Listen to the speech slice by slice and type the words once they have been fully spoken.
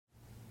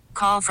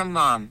Call from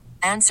mom.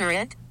 Answer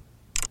it.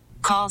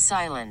 Call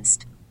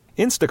silenced.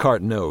 Instacart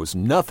knows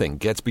nothing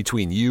gets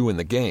between you and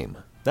the game.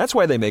 That's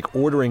why they make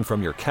ordering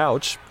from your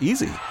couch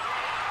easy.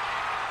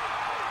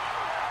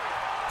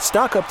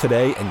 Stock up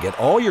today and get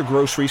all your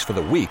groceries for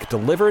the week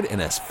delivered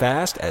in as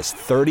fast as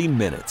 30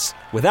 minutes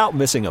without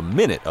missing a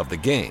minute of the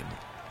game.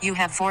 You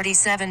have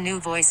 47 new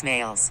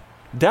voicemails.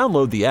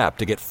 Download the app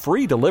to get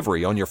free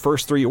delivery on your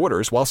first 3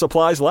 orders while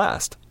supplies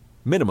last.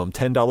 Minimum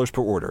 $10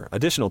 per order.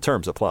 Additional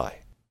terms apply.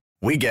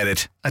 We get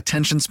it.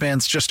 Attention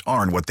spans just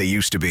aren't what they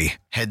used to be.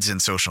 Heads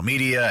in social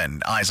media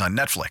and eyes on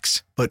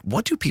Netflix. But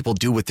what do people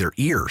do with their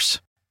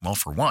ears? Well,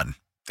 for one,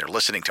 they're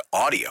listening to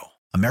audio.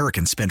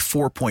 Americans spend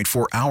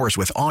 4.4 hours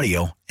with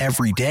audio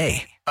every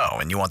day. Oh,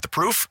 and you want the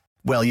proof?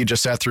 Well, you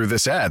just sat through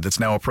this ad that's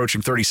now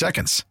approaching 30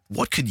 seconds.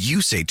 What could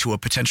you say to a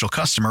potential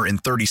customer in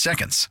 30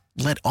 seconds?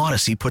 Let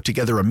Odyssey put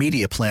together a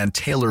media plan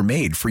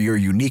tailor-made for your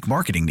unique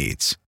marketing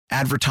needs.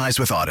 Advertise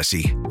with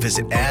Odyssey.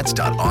 Visit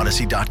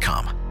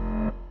ads.odyssey.com.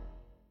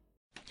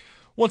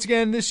 Once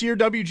again, this year,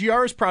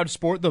 WGR is proud to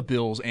support the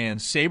Bills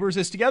and Sabres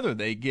as together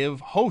they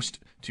give host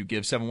to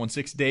Give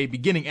 716 Day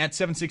beginning at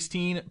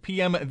 7:16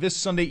 p.m. this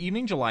Sunday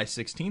evening, July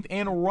 16th,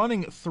 and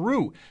running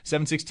through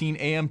 7:16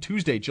 a.m.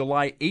 Tuesday,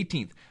 July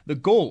 18th. The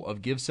goal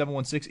of Give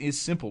 716 is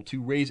simple: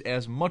 to raise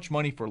as much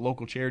money for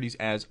local charities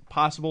as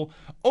possible.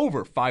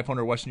 Over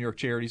 500 Western New York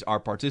charities are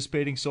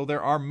participating, so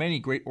there are many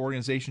great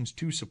organizations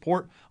to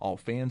support. All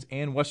fans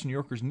and Western New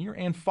Yorkers near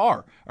and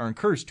far are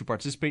encouraged to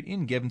participate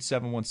in Give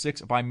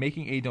 716 by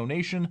making a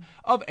donation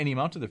of any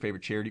amount to their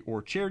favorite charity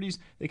or charities.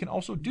 They can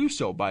also do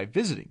so by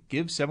visiting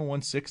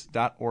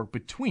give716.org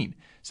between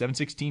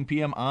 7:16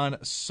 p.m. on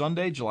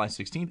Sunday, July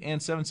 16th,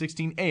 and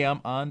 7:16 a.m.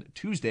 on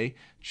Tuesday,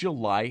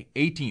 July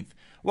 18th.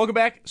 Welcome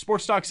back,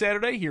 Sports Talk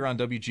Saturday here on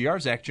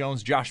WGR. Zach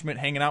Jones, Josh Schmit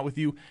hanging out with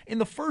you. In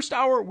the first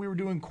hour, we were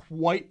doing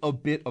quite a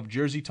bit of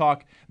jersey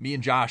talk. Me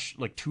and Josh,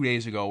 2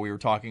 days ago, we were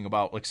talking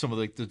about some of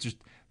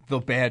the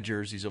bad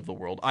jerseys of the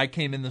world. I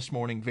came in this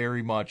morning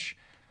very much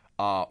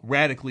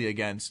radically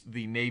against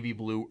the navy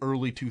blue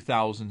early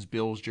 2000s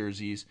Bills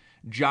jerseys.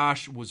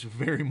 Josh was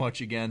very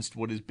much against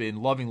what has been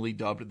lovingly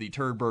dubbed the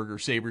Turdberger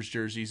Sabres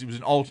jerseys. It was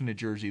an alternate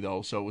jersey,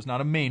 though, so it was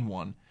not a main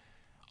one.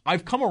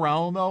 I've come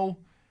around, though.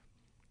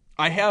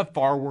 I have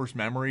far worse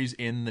memories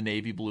in the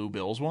navy blue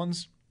Bills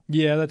ones.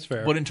 Yeah, that's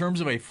fair. But in terms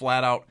of a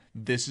flat-out,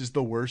 this is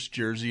the worst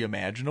jersey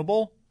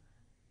imaginable,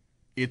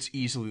 it's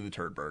easily the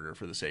Turdberger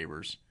for the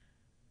Sabres.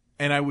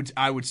 And I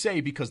would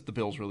say, because the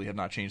Bills really have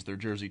not changed their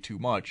jersey too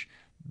much,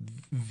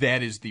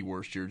 that is the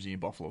worst jersey in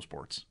Buffalo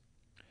sports.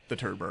 The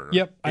Turdberger.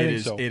 Yep, I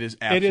think so. It is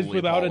absolutely It is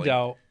without appalling. a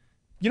doubt.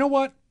 You know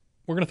what?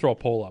 We're going to throw a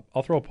poll up.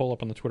 I'll throw a poll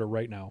up on the Twitter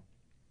right now.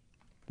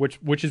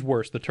 Which is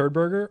worse, the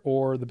Turdberger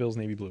or the Bills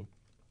Navy Blue?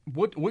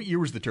 What year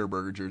was the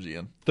Turdberger jersey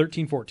in?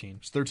 13-14.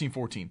 It's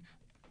 13-14.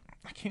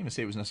 I can't even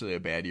say it was necessarily a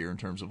bad year in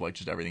terms of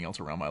just everything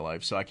else around my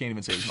life, so I can't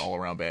even say it was an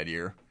all-around bad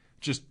year.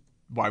 Just,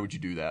 why would you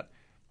do that?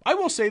 I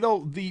will say,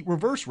 though, the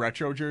reverse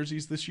retro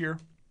jerseys this year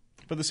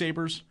for the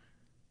Sabres,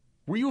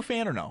 were you a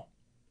fan or no?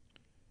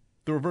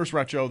 The reverse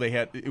retro they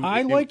had.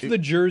 I liked the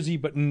jersey,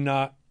 but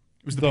not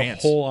it was the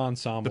pants. Whole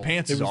ensemble. The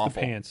pants it is was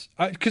awful. The pants.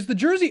 Because the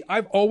jersey,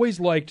 I've always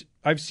liked.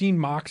 I've seen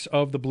mocks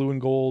of the blue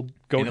and gold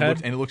goat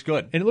head. And it looks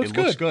good. And it looks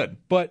good.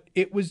 But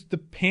it was the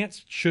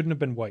pants shouldn't have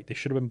been white. They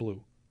should have been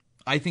blue.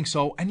 I think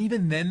so. And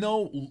even then,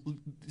 though,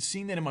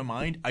 seeing that in my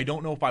mind, I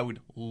don't know if I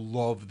would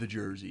love the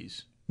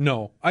jerseys.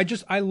 No. I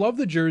love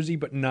the jersey,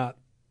 but not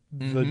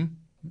the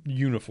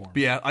uniform.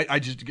 But yeah,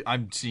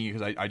 I'm seeing it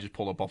because I just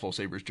pulled up Buffalo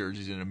Sabres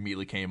jerseys and it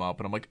immediately came up,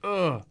 and I'm like,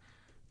 ugh.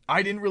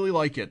 I didn't really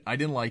like it. I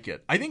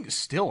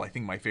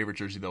think my favorite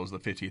jersey, though, is the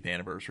 50th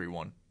anniversary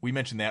one. We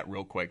mentioned that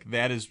real quick.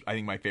 That is, I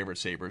think, my favorite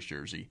Sabres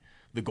jersey.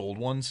 The gold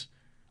ones.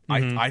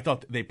 I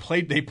thought they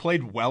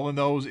played well in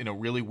those in a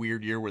really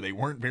weird year where they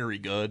weren't very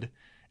good.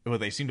 But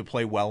they seemed to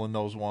play well in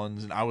those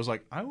ones. And I was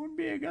like, I wouldn't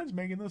be against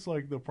making this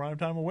like the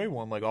primetime away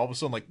one. Like all of a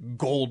sudden,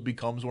 gold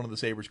becomes one of the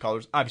Sabres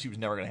colors. Obviously, it was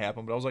never going to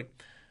happen. But I was like,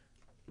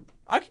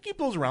 I could keep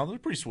those around. They're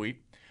pretty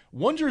sweet.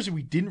 One jersey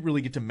we didn't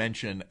really get to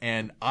mention,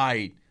 and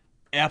I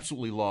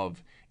absolutely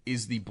love,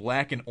 is the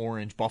black and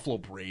orange Buffalo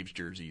Braves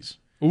jerseys.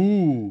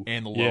 Ooh.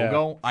 And the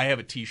logo. I have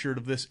a t-shirt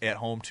of this at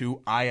home,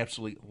 too. I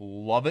absolutely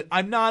love it.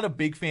 I'm not a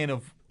big fan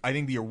of, I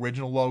think the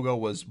original logo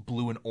was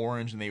blue and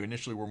orange, and they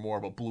initially were more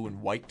of a blue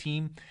and white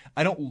team.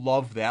 I don't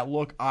love that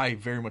look. I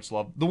very much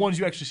love the ones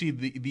you actually see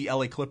the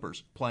LA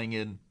Clippers playing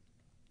in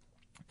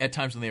at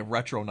times when they have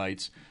retro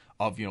nights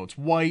of, it's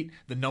white,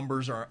 the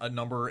numbers are a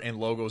number and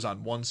logos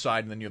on one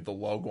side, and then you have the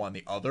logo on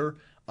the other.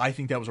 I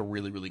think that was a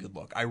really, really good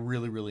look. I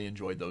really, really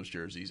enjoyed those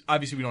jerseys.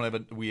 Obviously,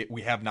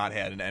 we have not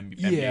had an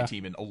NBA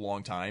team in a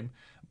long time,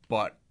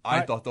 but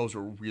I thought those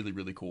were really,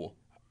 really cool.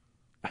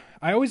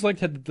 I always liked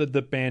that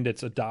the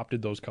Bandits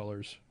adopted those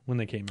colors when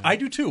they came in. I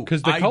do too.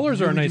 Because the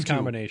colors are a nice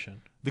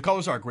combination. The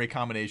colors are a great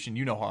combination.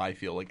 You know how I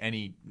feel. Like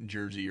any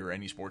jersey or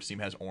any sports team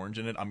has orange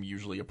in it, I'm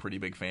usually a pretty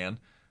big fan.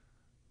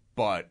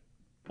 But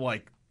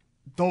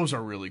those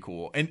are really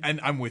cool. And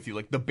I'm with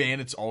you. The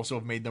Bandits also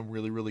have made them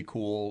really, really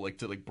cool.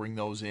 To bring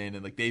those in,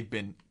 and they've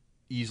been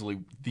easily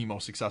the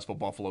most successul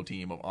Buffalo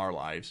team of our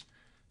lives,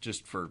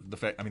 just for the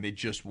fact. I mean, they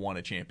just won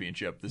a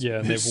championship this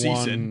and they've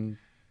season. Won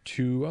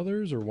 2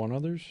 others or one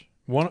others.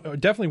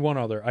 Definitely one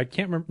other. I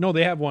can't remember. No,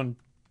 they have one.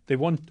 They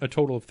won a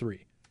total of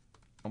 3.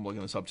 I'm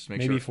looking this up just to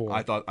make Maybe sure.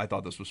 4. I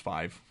thought this was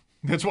 5.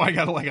 That's why I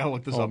gotta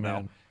look this up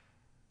man.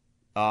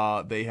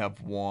 now. They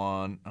have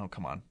won. Oh,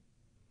 come on.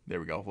 There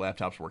we go.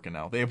 Laptop's working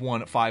now. They have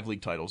won 5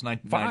 league titles.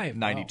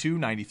 92,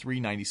 93,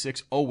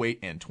 96, 08,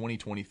 and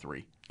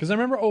 2023. Because I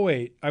remember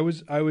 08. I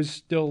was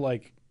still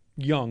like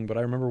young, but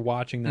I remember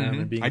watching them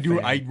and being.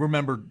 I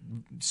remember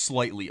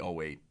slightly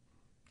 08.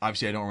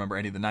 Obviously, I don't remember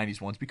any of the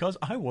 90s ones because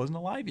I wasn't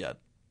alive yet.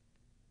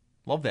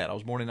 Love that. I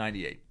was born in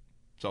 98.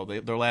 So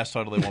their last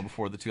title they won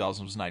before the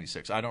 2000s was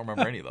 96. I don't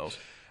remember any of those.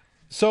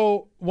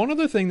 So one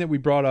other thing that we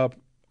brought up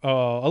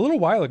a little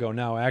while ago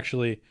now,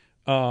 actually,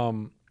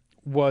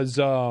 was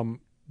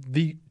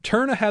the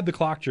turn ahead the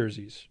clock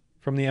jerseys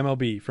from the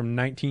MLB from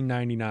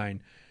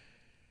 1999.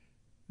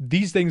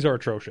 These things are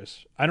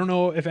atrocious. I don't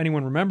know if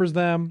anyone remembers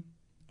them.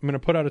 I'm going to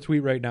put out a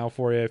tweet right now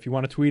for you. If you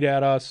want to tweet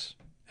at us,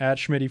 at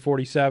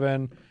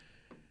Schmitty47.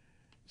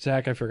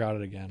 Zach, I forgot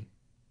it again.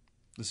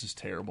 This is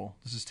terrible.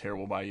 This is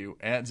terrible by you.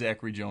 At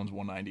Zachary Jones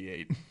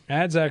 198.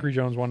 At Zachary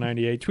Jones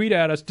 198. Tweet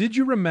at us. Did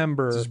you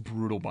remember? This is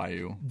brutal by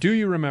you. Do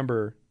you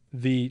remember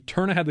the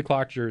turn ahead the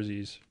clock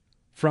jerseys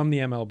from the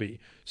MLB?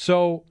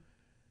 So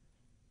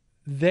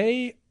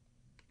they're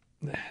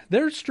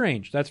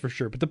strange, that's for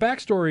sure. But the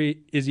backstory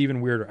is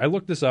even weirder. I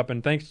looked this up,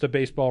 and thanks to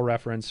Baseball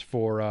Reference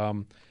for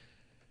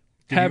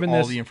having all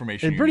this, the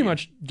information and you pretty need.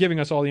 much giving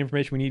us all the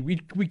information we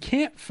need. We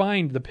can't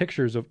find the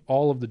pictures of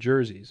all of the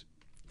jerseys.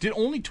 Did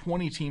only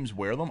 20 teams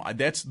wear them?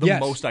 That's the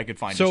most I could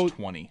find, is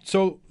 20.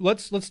 So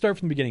let's start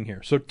from the beginning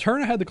here. So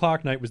Turn Ahead the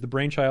Clock Night was the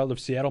brainchild of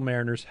Seattle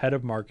Mariners head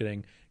of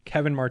marketing,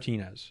 Kevin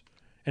Martinez.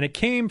 And it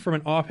came from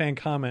an offhand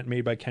comment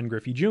made by Ken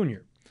Griffey Jr.,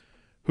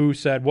 who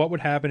said, what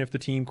would happen if the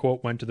team,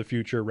 quote, went to the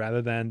future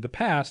rather than the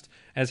past,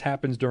 as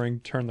happens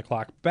during Turn the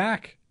Clock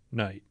Back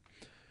night.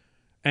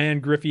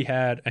 And Griffey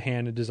had a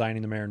hand in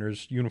designing the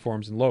Mariners'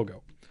 uniforms and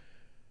logo.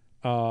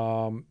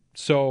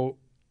 So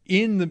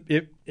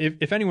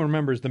if anyone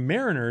remembers, the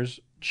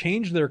Mariners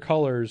changed their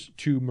colors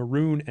to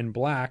maroon and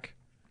black,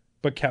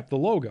 but kept the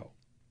logo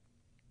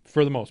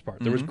for the most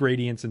part. There was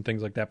gradients and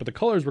things like that, but the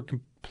colors were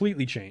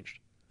completely changed.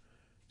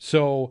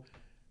 So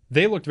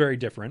they looked very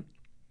different.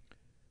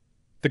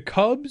 The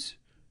Cubs,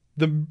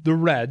 the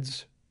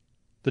Reds,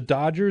 the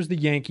Dodgers, the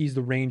Yankees,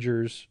 the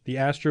Rangers, the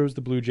Astros,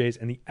 the Blue Jays,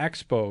 and the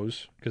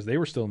Expos, because they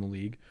were still in the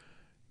league,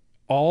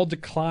 all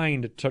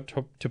declined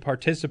to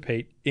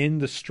participate in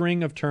the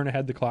string of turn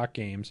ahead the clock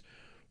games.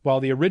 While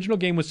the original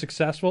game was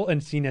successful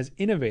and seen as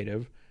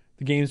innovative,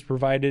 the games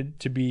provided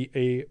to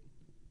be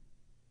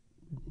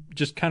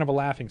just kind of a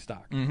laughing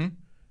stock. Mm-hmm.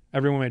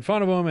 Everyone made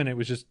fun of them, and it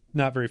was just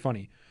not very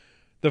funny.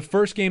 The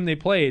first game they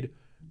played,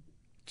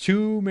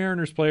 2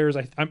 Mariners players,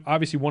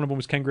 obviously one of them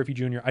was Ken Griffey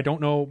Jr. I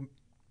don't know.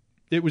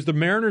 It was the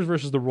Mariners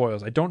versus the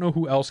Royals. I don't know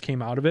who else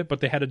came out of it, but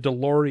they had a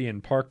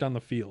DeLorean parked on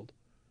the field.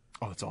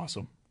 Oh, that's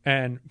awesome.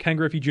 And Ken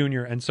Griffey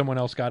Jr. and someone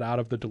else got out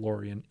of the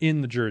DeLorean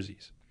in the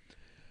jerseys.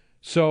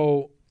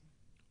 So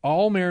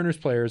all Mariners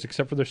players,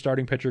 except for their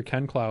starting pitcher,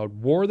 Ken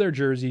Cloud, wore their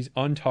jerseys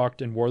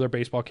untucked and wore their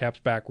baseball caps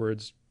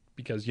backwards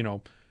because,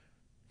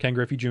 Ken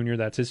Griffey Jr.,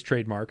 that's his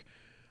trademark.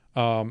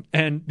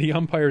 And the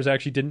umpires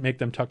actually didn't make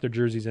them tuck their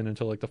jerseys in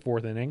until like the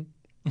 4th inning.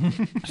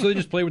 So they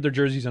just played with their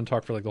jerseys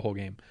untucked for like the whole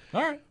game.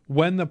 All right.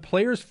 When the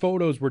players'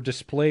 photos were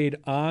displayed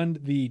on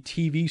the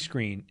TV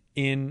screen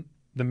in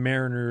the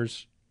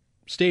Mariners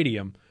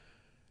stadium,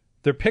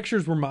 their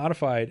pictures were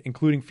modified,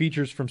 including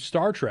features from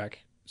Star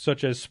Trek,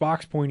 such as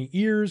Spock's pointy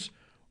ears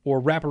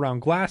or wraparound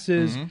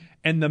glasses,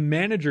 and the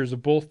managers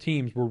of both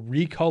teams were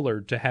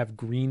recolored to have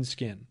green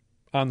skin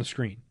on the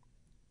screen.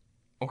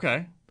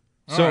 Okay.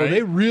 So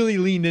they really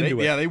leaned into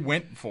it. Yeah, they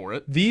went for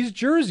it. These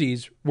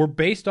jerseys were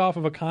based off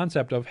of a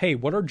concept of, hey,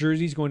 what are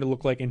jerseys going to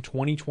look like in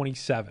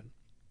 2027?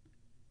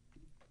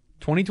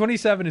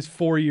 2027 is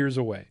 4 years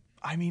away.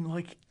 I mean,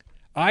 like,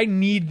 I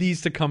need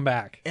these to come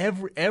back.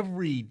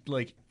 Every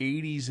like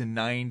 80s and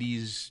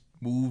 90s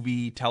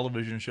movie,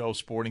 television show,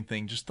 sporting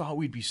thing just thought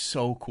we'd be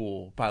so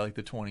cool by like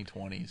the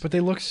 2020s. But they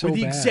look so We're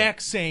the bad.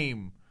 exact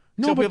same.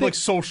 No, Except but we have like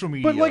social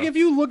media. But like if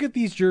you look at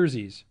these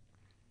jerseys,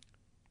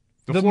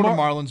 the Florida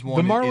Marlins one,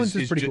 the Marlins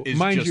is pretty cool.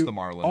 Mind just you, the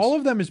Marlins.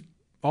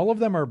 All of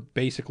them are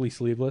basically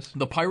sleeveless.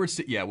 The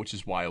Pirates, which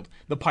is wild.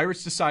 The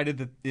Pirates decided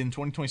that in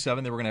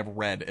 2027 they were going to have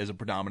red as a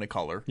predominant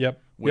color.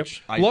 Yep.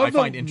 Which yep. I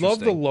find interesting. Love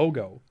the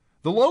logo.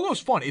 The logo's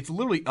fun. It's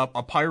literally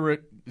a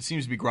pirate. It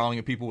seems to be growling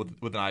at people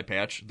with an eye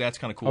patch. That's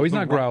kind of cool. Oh, he's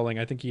not growling.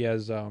 I think he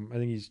has. I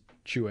think he's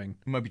chewing.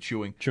 He might be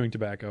chewing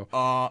tobacco.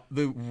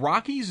 The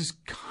Rockies is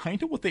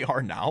kind of what they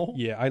are now.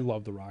 Yeah, I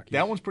love the Rockies.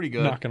 That one's pretty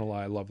good. Not gonna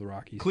lie, I love the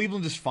Rockies.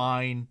 Cleveland is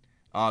fine.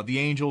 The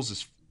Angels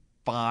is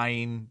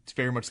fine. It's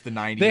very much the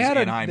 90s. They had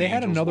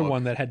Angels another look.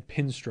 one that had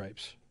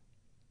pinstripes.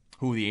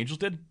 Who, the Angels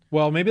did?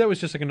 Well, maybe that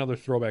was just like another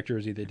throwback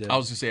jersey they did. I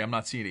was going to say, I'm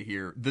not seeing it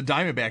here. The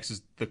Diamondbacks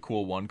is the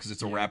cool one because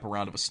it's a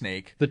wraparound of a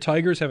snake. The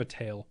Tigers have a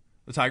tail.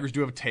 The Tigers do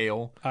have a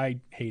tail. I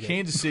hate it.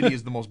 Kansas City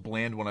is the most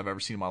bland one I've ever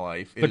seen in my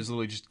life. It is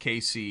literally just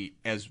KC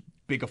as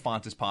big a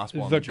font as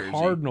possible on the jersey.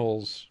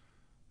 Cardinals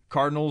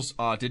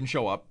didn't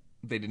show up.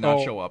 They did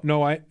not show up.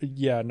 No,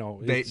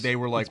 They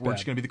were like, we're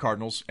just going to be the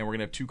Cardinals, and we're going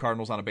to have 2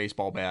 Cardinals on a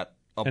baseball bat.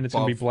 And it's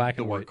going to be black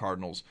the and word white.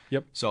 Cardinals.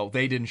 Yep. So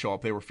they didn't show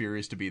up. They were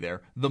furious to be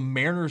there. The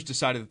Mariners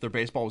decided that their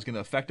baseball was going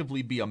to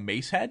effectively be a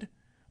mace head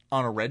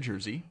on a red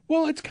jersey.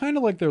 Well, it's kind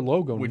of like their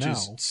logo which now.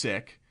 Is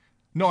sick.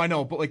 No, I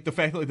know, but like the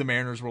fact that like the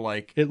Mariners were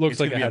like, it looks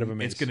like a head of a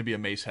mace. It's going to be a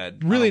mace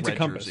head. Really, it's a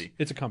compass. Jersey.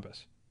 It's a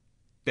compass.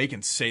 They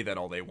can say that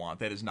all they want.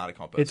 That is not a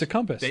compass. It's a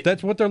compass.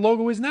 That's what their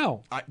logo is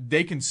now.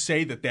 They can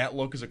say that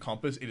look is a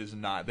compass. It is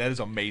not. That is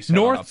a mace head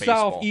North, on a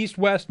baseball. south, east,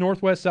 west,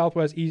 northwest,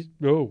 southwest, east.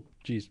 Oh,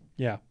 geez.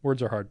 Yeah,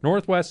 words are hard.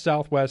 Northwest,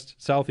 southwest,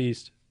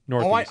 southeast,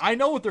 northeast. Oh, I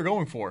know what they're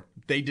going for.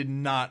 They did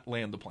not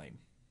land the plane.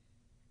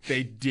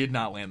 They did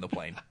not land the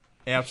plane.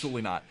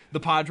 Absolutely not.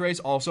 The Padres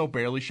also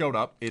barely showed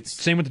up. It's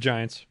same with the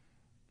Giants.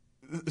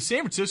 San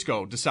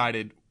Francisco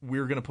decided we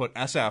were going to put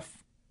SF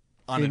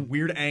on a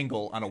weird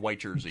angle on a white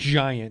jersey.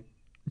 Giant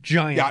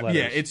letters.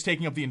 Yeah, it's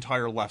taking up the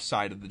entire left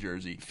side of the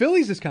jersey.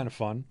 Phillies is kind of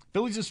fun.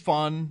 Phillies is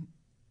fun.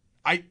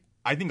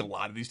 I think a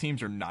lot of these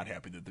teams are not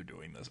happy that they're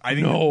doing this. I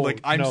think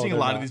I'm seeing a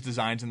lot of these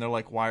designs and they're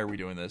like, why are we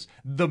doing this?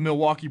 The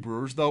Milwaukee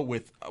Brewers though,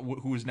 with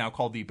who is now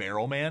called the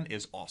Barrel Man,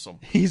 is awesome.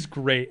 He's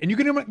great, and you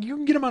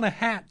can get him on a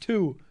hat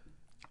too.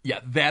 Yeah,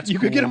 that's you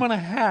cool. could get him on a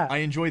hat. I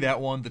enjoy that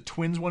one. The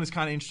Twins one is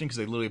kind of interesting because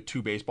they literally have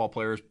 2 baseball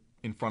players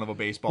in front of a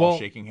baseball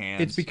shaking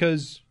hands. It's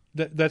because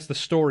that's the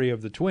story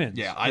of the Twins.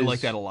 Yeah, I like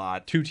that a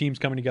lot. 2 teams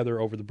coming together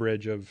over the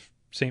bridge of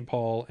St.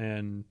 Paul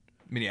and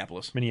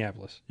Minneapolis.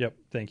 Yep,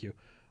 thank you.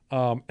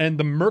 And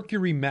the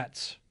Mercury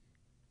Mets.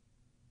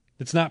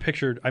 It's not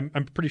pictured. I'm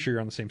pretty sure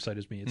you're on the same site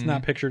as me. It's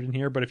not pictured in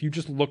here, but if you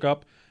just look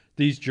up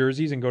these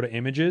jerseys and go to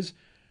images,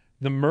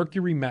 the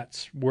Mercury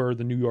Mets were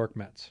the New York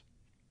Mets.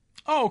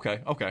 Oh,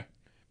 okay.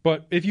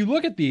 But if you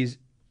look at these,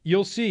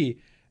 you'll see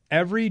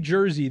every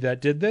jersey that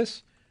did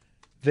this,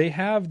 they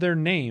have their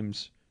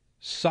names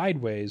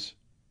sideways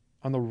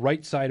on the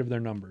right side of their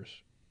numbers.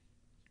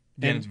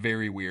 And it's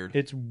very weird.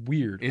 It's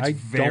weird. It's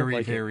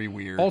very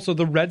weird. Also,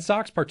 the Red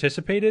Sox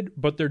participated,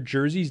 but their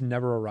jerseys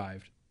never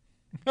arrived.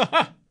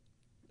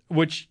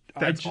 Which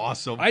that's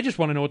awesome. I just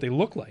want to know what they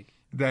look like.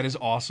 That is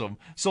awesome.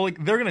 So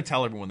like they're gonna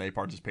tell everyone they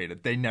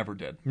participated. They never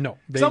did. No.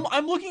 So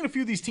I'm looking at a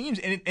few of these teams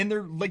and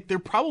they're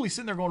probably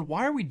sitting there going,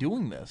 why are we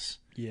doing this?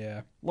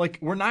 Yeah. Like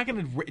we're not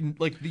gonna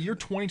the year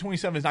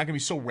 2027 is not gonna be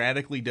so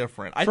radically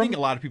different. I think a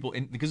lot of people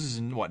because this is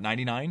in what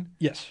 99.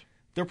 Yes.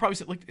 They're probably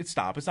saying, like, it's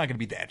not going to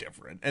be that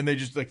different. And they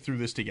just, like, threw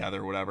this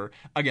together or whatever.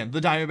 Again,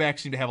 the Diamondbacks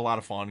seem to have a lot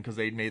of fun because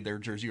they made their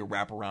jersey a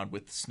wraparound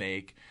with the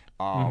snake.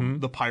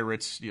 The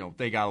Pirates,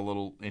 they got a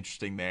little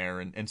interesting there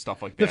and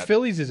stuff like that. The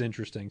Phillies is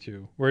interesting,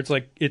 too, where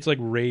it's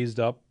raised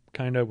up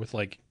kind of with,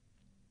 like,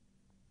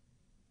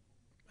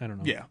 I don't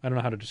know. Yeah. I don't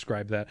know how to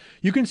describe that.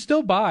 You can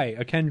still buy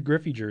a Ken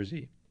Griffey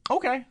jersey.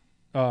 Okay.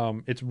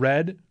 It's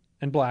red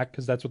and black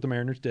because that's what the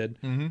Mariners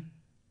did. Mm-hmm.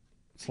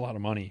 It's a lot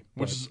of money.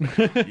 Which is,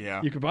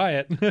 yeah. You could buy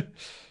it.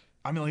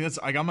 I mean,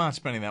 I'm not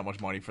spending that much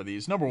money for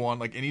these. Number one,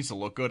 it needs to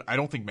look good. I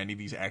don't think many of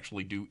these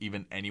actually do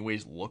even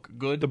anyways look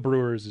good. The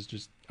Brewers is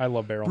just, I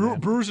love Barrel Man.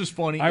 Brewers is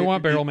funny. I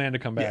want Barrel Man to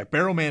come back. Yeah,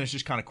 Barrel Man is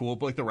just kind of cool.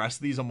 But the rest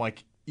of these, I'm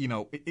like,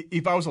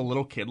 if I was a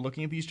little kid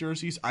looking at these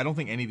jerseys, I don't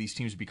think any of these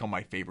teams would become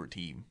my favorite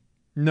team.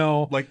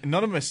 No.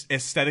 None of them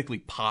aesthetically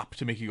pop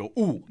to make you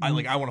go, ooh, I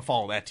want to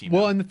follow that team.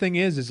 Well, and the thing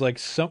is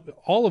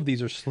all of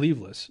these are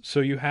sleeveless.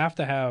 So you have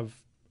to have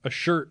a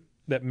shirt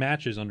that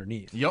matches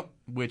underneath. Yep,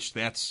 which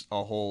that's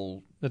a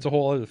whole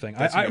other thing.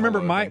 I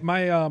remember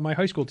my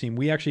high school team.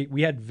 We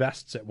had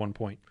vests at one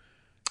point.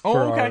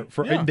 Oh,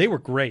 okay. They were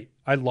great.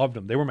 I loved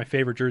them. They were my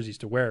favorite jerseys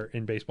to wear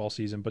in baseball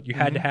season. But you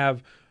had to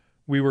have.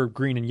 We were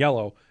green and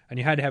yellow, and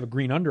you had to have a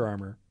green Under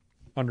Armour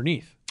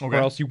underneath, or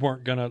else you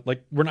weren't gonna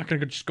We're not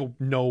gonna just go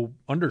no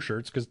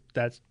undershirts because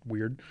that's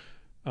weird.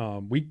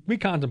 We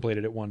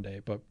contemplated it one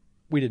day, but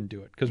we didn't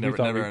do it because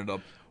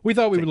we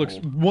thought we would look.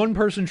 One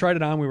person tried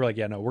it on. We were like,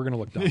 yeah, no, we're going to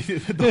look dumb.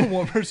 The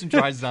one person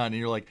tries it on, and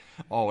you're like,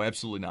 oh,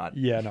 absolutely not.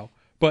 Yeah, no.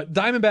 But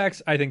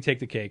Diamondbacks, I think, take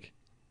the cake.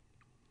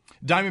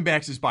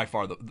 Diamondbacks is by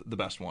far the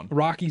best one.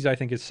 Rockies, I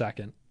think, is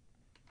second.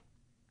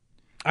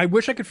 I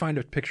wish I could find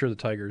a picture of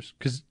the Tigers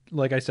because,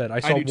 like I said, I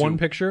saw one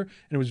picture,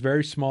 and it was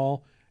very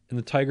small, and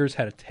the Tigers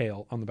had a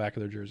tail on the back of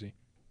their jersey.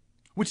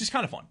 Which is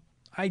kind of fun.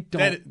 I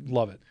don't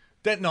love it.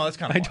 That's kind of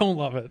fun. I don't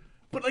love it.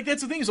 But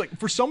that's the thing is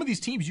for some of these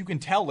teams you can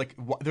tell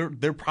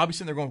they're probably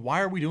sitting there going,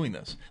 why are we doing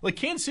this? Like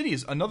Kansas City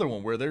is another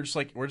one where they're just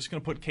like, we're just going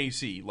to put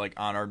KC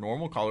on our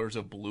normal colors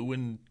of blue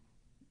and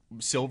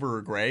silver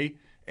or gray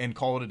and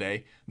call it a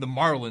day. The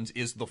Marlins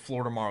is the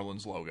Florida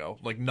Marlins logo.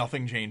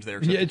 Nothing changed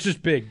there. Yeah, it's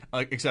just big.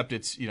 Except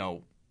it's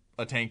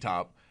a tank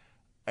top.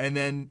 And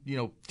then,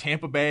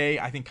 Tampa Bay,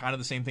 I think kind of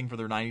the same thing for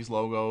their 90s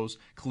logos.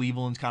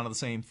 Cleveland's kind of the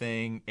same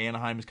thing.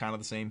 Anaheim is kind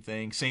of the same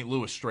thing. St.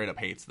 Louis straight up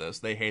hates this.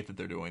 They hate that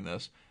they're doing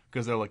this.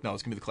 because they're like, no,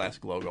 it's going to be the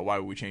classic logo. Why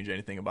would we change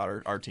anything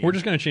about our team? We're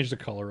just going to change the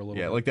color a little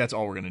bit. Yeah, like that's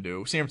all we're going to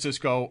do. San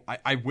Francisco,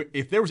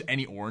 if there was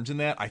any orange in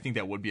that, I think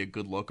that would be a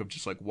good look of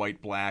just like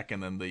white, black,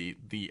 and then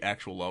the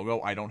actual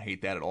logo. I don't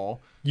hate that at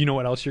all. You know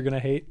what else you're going to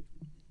hate?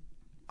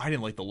 I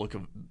didn't like the look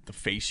of the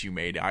face you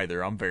made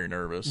either. I'm very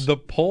nervous. The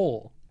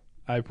poll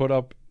I put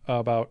up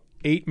about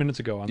 8 minutes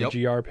ago on the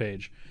GR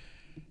page.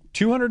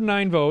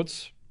 209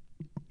 votes.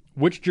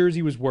 Which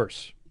jersey was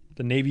worse?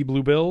 The Navy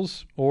Blue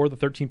Bills or the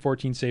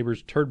 13-14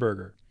 Sabres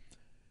Turdberger?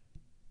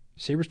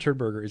 Sabres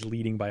Turdberger is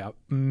leading by a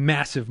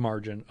massive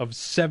margin of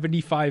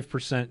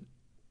 75%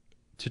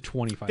 to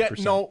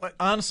 25%. No,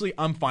 honestly,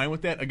 I'm fine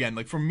with that. Again,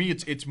 like for me,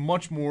 it's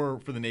much more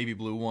for the Navy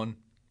Blue one.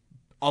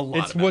 A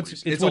lot of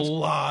memories. It's a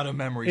lot of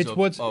memories of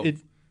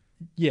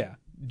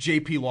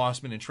J.P.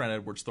 Lossman and Trent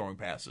Edwards throwing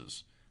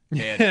passes.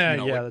 And,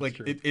 that's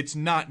true. It's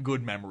not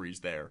good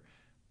memories there.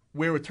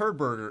 Where with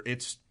Turdberger,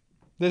 this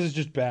is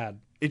just bad.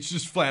 It's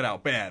just flat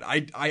out bad.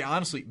 I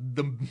honestly,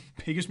 the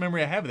biggest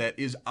memory I have of that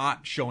is Ott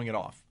showing it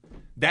off.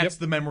 That's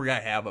the memory I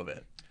have of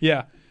it.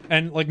 Yeah,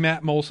 and like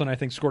Matt Molson, I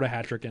think scored a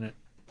hat trick in it.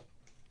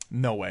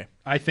 No way.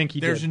 I think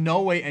he There's did.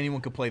 no way anyone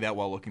could play that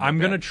well looking. I'm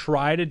gonna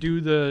try to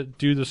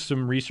do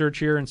some research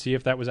here and see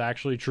if that was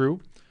actually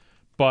true,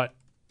 but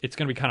it's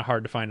gonna be kind of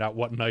hard to find out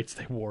what nights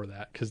they wore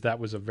that because that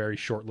was a very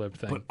short-lived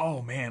thing. But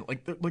oh man,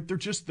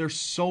 they're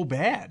so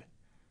bad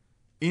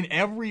in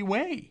every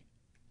way,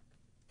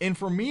 and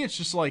for me, it's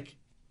just like.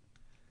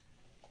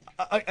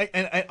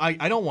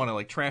 I don't want to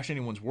like trash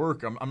anyone's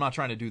work. I'm not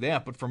trying to do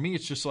that, but for me,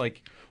 it's just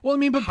like, well, I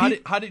mean, but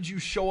how did you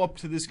show up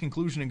to this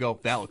conclusion and go,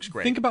 that looks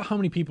great? Think about how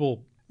many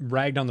people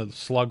ragged on the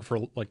Slug for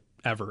like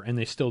ever, and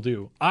they still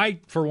do. I,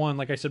 for one,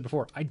 like I said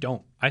before, I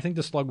don't. I think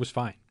the Slug was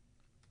fine.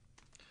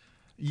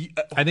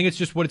 I think it's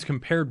just what it's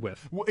compared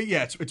with. Well,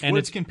 yeah, it's what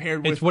it's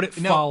compared with. It's what it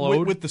followed.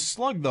 Now, with the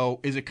Slug, though,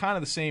 is it kind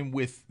of the same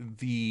with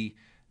the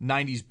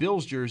 90s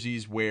Bills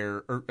jerseys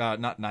where, or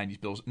not 90s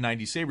Bills,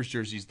 90s Sabres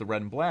jerseys, the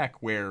red and black,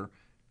 where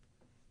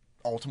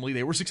ultimately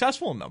they were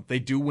successful in them. They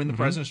do win the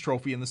President's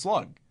Trophy in the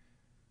Slug.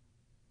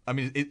 I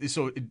mean,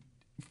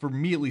 for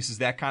me at least, is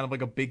that kind of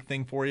like a big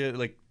thing for you?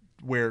 Like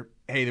where,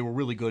 hey, they were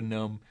really good in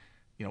them.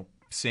 You know,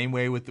 same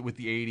way with the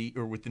 80s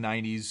or with the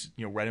 90s,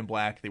 you know, red and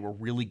black, they were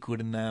really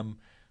good in them.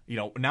 You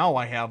know, now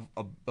I have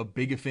a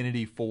big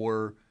affinity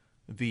for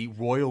the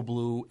royal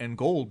blue and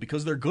gold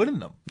because they're good in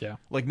them. Yeah.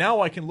 Like now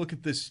I can look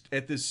at this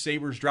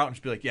Sabres drought and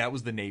just be like, yeah, it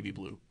was the navy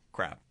blue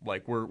crap.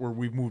 Like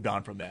we've moved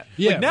on from that.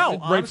 Yeah, like now,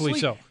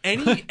 rightfully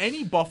honestly, so.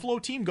 any Buffalo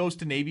team goes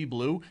to navy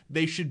blue,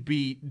 they should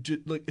be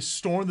like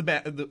storm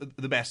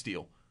the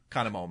Bastille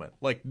kind of moment.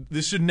 Like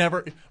this should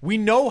never. We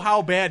know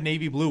how bad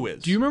navy blue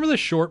is. Do you remember the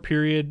short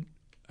period?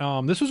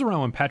 This was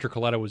around when Patrick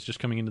Coletta was just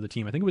coming into the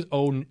team. I think it was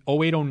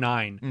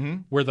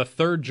 08-09, where the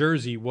third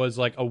jersey was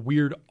like a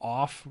weird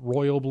off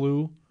royal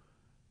blue.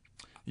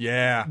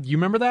 Yeah. You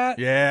remember that?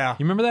 Yeah.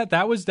 You remember that?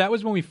 That was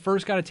when we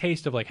first got a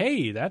taste of like,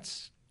 hey,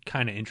 that's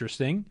kind of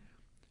interesting.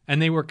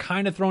 And they were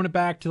kind of throwing it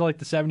back to like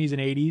the 70s and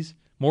 80s.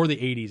 More the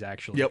 80s,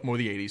 actually. Yep, more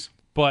the 80s.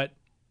 But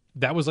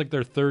that was like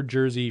their third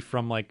jersey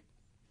from like,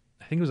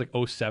 I think it was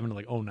like 07 to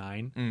like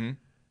 09. Mm-hmm.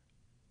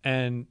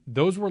 And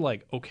those were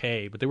like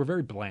okay, but they were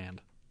very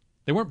bland.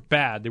 They weren't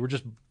bad. They were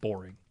just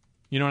boring.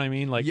 You know what I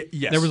mean? Like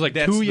yes, there was like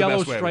that's two the yellow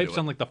best way to do stripes it.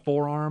 on like the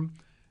forearm,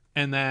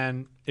 and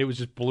then it was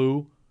just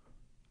blue.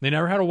 They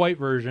never had a white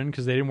version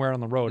because they didn't wear it on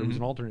the road. It was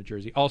an alternate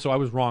jersey. Also, I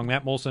was wrong.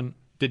 Matt Molson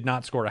did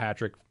not score a hat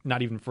trick,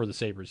 not even for the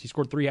Sabres. He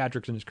scored 3 hat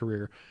tricks in his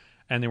career,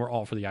 and they were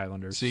all for the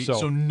Islanders. See,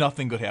 so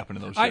nothing good happened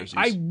in those jerseys.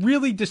 I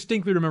really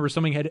distinctly remember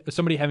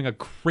somebody having a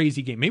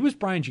crazy game. Maybe it was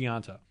Brian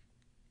Gianta.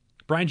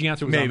 Brian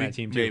Gianta was on that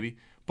team too. Maybe.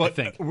 But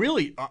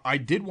really, I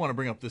did want to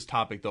bring up this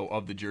topic, though,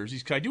 of the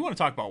jerseys, because I do want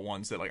to talk about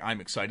ones that like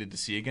I'm excited to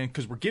see again,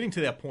 because we're getting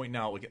to that point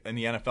now like, in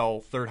the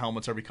NFL, third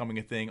helmets are becoming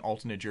a thing,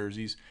 alternate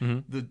jerseys.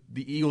 The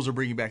Eagles are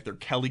bringing back their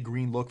Kelly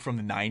green look from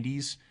the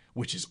 90s,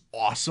 which is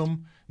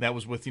awesome. That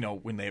was with,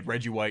 when they had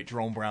Reggie White,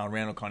 Jerome Brown,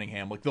 Randall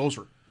Cunningham. Like, those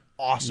are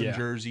awesome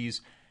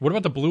jerseys. What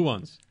about the blue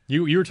ones?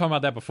 You were talking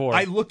about that before.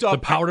 I looked up the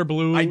powder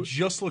blue. I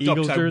just looked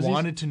Eagles up because I jerseys?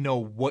 wanted to know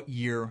what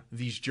year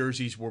these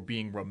jerseys were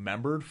being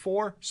remembered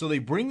for. So they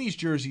bring these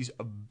jerseys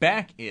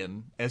back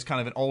in as kind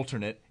of an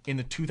alternate in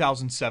the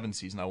 2007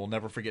 season. I will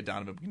never forget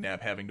Donovan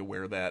McNabb having to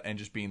wear that and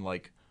just being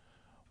like,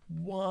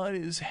 "What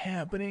is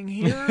happening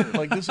here?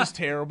 Like, this is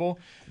terrible."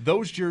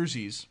 Those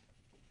jerseys,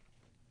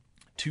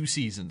 2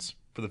 seasons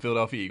for the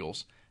Philadelphia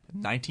Eagles.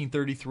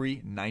 1933,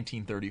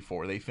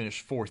 1934. They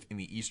finished 4th in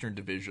the Eastern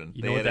Division.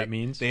 You know what that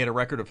means? They had a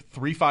record of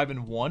 3-5-1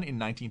 in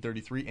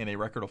 1933 and a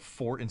record of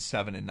 4-7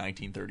 in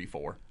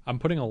 1934. I'm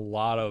putting a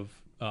lot of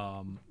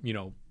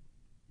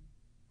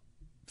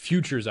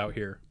futures out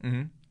here.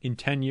 In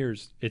 10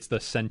 years, it's the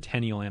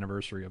centennial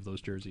anniversary of those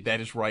jerseys. That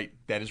is right.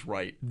 That is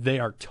right. They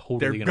are totally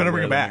They're going to bring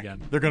wear it back. them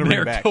again. They're going to bring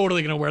it back. They're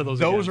totally going to wear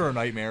those again. Those are a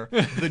nightmare.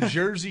 The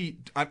jersey,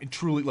 I mean,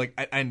 truly, like,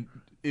 and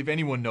if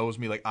anyone knows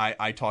me, like,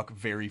 I talk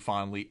very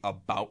fondly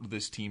about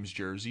this team's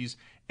jerseys,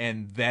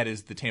 and that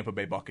is the Tampa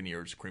Bay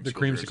Buccaneers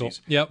creamsicle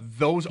jerseys. Yep.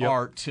 Those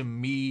are, to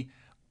me,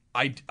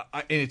 and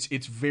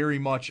it's very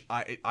much,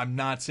 I'm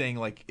not saying,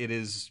 like, it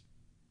is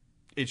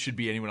it should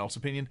be anyone else's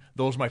opinion.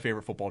 Those are my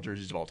favorite football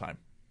jerseys of all time.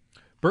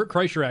 Bert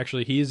Kreischer,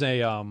 actually, he's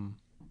a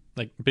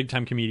big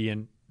time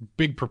comedian,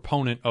 big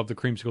proponent of the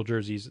creamsicle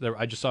jerseys.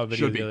 I just saw a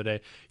video the other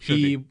day.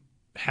 He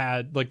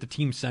had the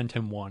team sent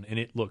him one, and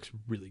it looks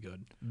really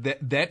good.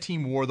 That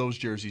team wore those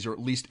jerseys, or at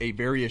least a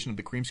variation of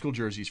the creamsicle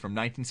jerseys from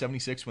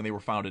 1976 when they were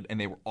founded, and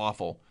they were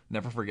awful.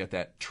 Never forget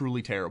that.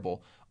 Truly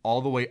terrible. All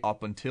the way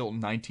up until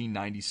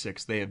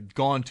 1996, they have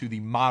gone to the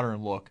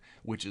modern look,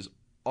 which is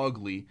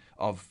ugly,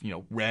 of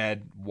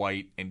red,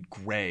 white, and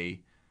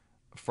gray.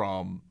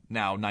 From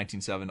now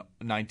 1997,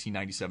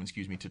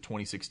 to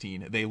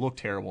 2016, they look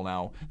terrible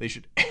now. They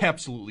should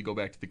absolutely go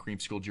back to the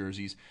creamsicle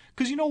jerseys,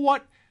 because you know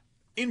what?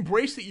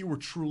 Embrace that you were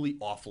truly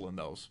awful in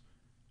those.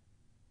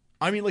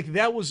 I mean,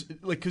 that was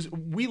because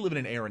we live in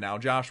an era now,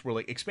 Josh, where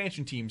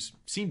expansion teams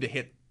seem to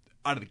hit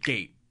out of the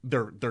gate.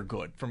 They're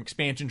good from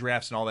expansion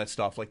drafts and all that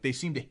stuff. They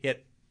seem to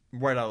hit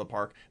right out of the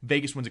park.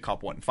 Vegas wins a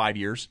cup in 5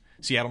 years.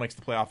 Seattle makes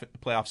the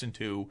playoffs in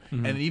 2,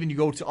 and then even you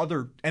go to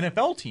other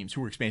NFL teams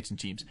who were expansion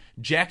teams.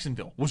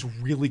 Jacksonville was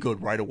really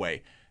good right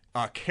away.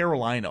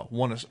 Carolina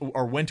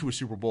went to a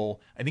Super Bowl,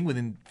 I think,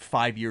 within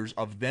 5 years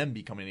of them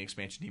becoming an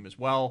expansion team as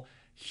well.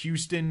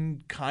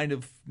 Houston, kind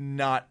of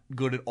not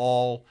good at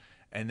all.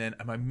 And then,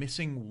 am I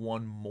missing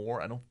one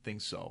more? I don't think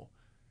so.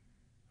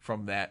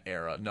 From that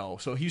era, no.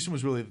 So Houston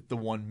was really the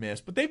one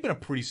miss, but they've been a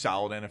pretty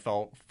solid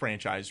NFL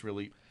franchise,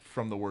 really.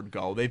 From the word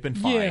go, they've been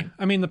fine. Yeah,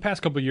 I mean, the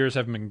past couple of years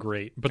haven't been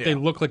great, but they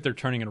look like they're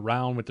turning it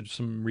around with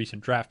some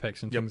recent draft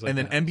picks and things like that.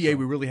 And then NBA,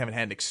 we really haven't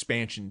had an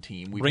expansion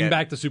team. Bring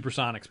back the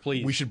Supersonics,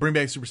 please. We should bring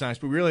back the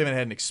Supersonics, but we really haven't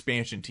had an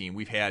expansion team.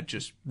 We've had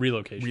just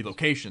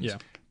relocations. Yeah.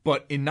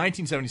 But in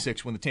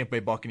 1976, when the Tampa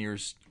Bay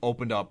Buccaneers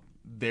opened up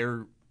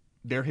their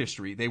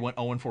history, they went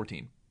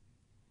 0-14.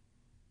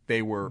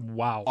 They were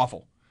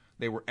awful.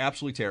 They were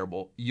absolutely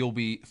terrible. You'll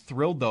be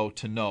thrilled, though,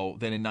 to know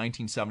that in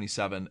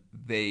 1977,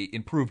 they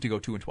improved to go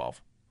 2-12.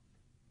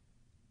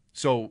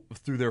 So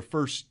through their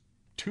first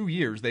 2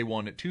 years, they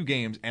won 2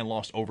 games and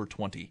lost over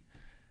 20.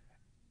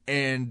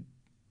 And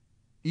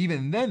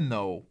even then,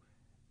 though,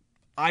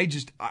 and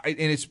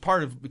it's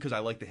part of because I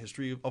like the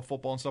history of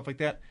football and stuff like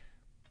that,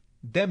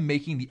 them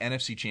making the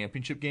NFC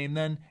Championship game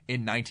then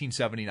in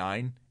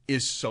 1979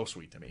 is so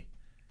sweet to me.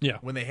 Yeah.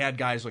 When they had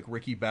guys like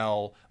Ricky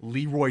Bell,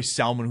 Leroy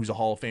Selman, who's a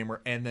Hall of Famer,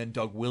 and then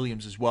Doug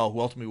Williams as well, who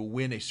ultimately will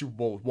win a Super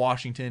Bowl with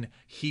Washington.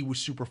 He was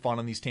super fun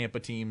on these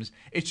Tampa teams.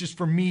 It's just,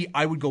 for me,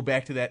 I would go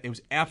back to that. It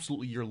was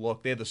absolutely your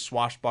look. They had the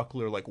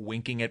swashbuckler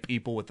winking at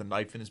people with the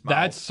knife in his mouth.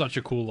 That's such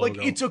a cool logo.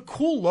 It's a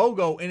cool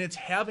logo, and it's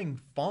having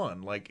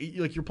fun.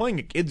 You're playing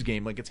a kid's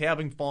game. It's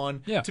having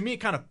fun. Yeah. To me, it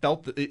kind of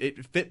felt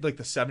it fit the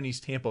 70s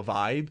Tampa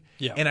vibe.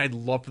 Yeah. And I'd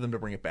love for them to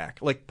bring it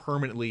back,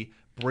 permanently.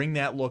 Bring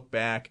that look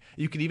back.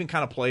 You could even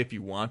kind of play, if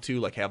you want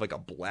to, have a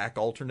black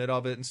alternate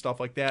of it and stuff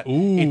like that.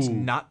 Ooh. It's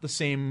not the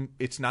same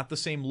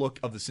look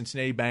of the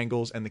Cincinnati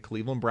Bengals and the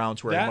Cleveland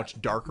Browns, who are a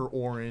much darker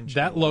orange.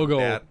 That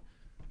logo.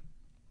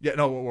 Yeah,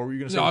 no, what were you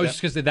going to say? No, I was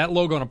just going to say that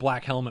logo on a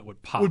black helmet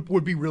would pop.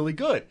 Would be really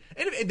good.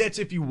 And that's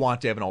if you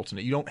want to have an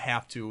alternate. You don't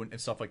have to and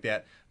stuff like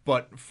that.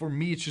 But for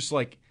me, it's just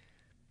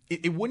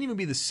it wouldn't even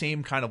be the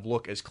same kind of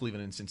look as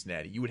Cleveland and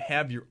Cincinnati. You would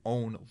have your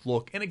own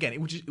look, and again,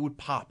 it would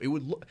pop. It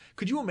would look.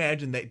 Could you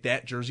imagine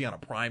that jersey on a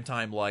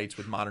primetime lights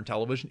with modern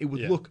television? It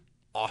would look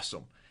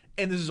awesome.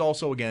 And this is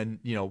also, again,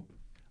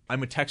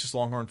 I'm a Texas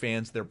Longhorn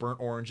fan. So they're burnt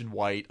orange and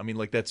white. I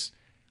mean, that's.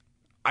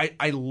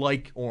 I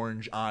like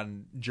orange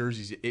on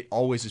jerseys. It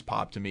always has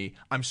popped to me.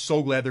 I'm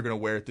so glad they're going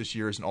to wear it this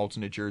year as an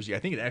alternate jersey. I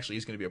think it actually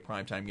is going to be a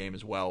primetime game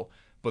as well.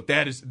 But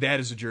that is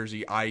a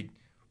jersey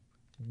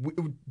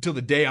till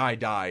the day I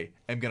die,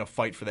 am going to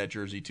fight for that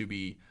jersey to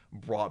be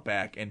brought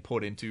back and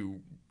put into,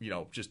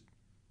 just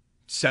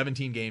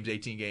 17 games,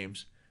 18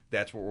 games.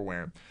 That's what we're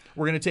wearing.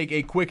 We're going to take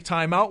a quick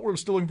timeout. We're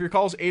still looking for your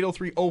calls,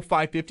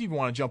 803-0550 if you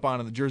want to jump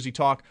on the Jersey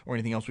Talk or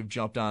anything else we've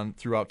jumped on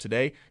throughout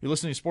today. You're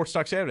listening to Sports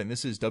Talk Saturday, and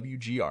this is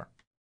WGR.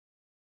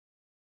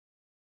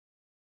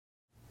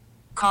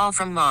 Call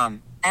from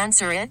mom.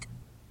 Answer it.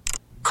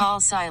 Call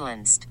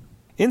silenced.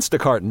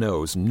 Instacart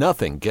knows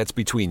nothing gets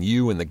between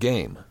you and the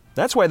game.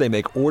 That's why they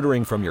make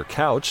ordering from your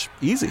couch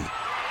easy.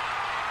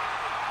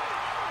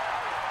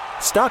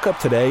 Stock up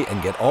today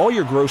and get all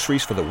your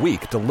groceries for the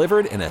week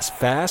delivered in as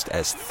fast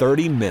as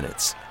 30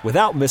 minutes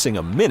without missing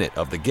a minute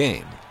of the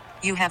game.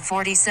 You have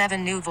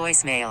 47 new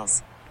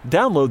voicemails.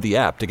 Download the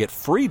app to get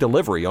free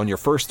delivery on your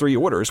first 3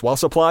 orders while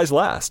supplies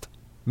last.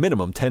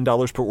 Minimum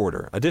 $10 per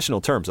order.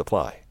 Additional terms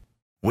apply.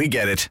 We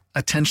get it.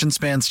 Attention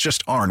spans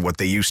just aren't what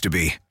they used to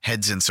be.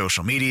 Heads in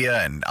social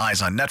media and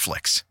eyes on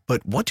Netflix.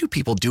 But what do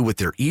people do with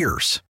their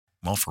ears?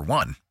 Well, for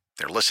one,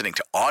 they're listening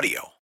to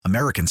audio.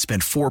 Americans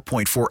spend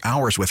 4.4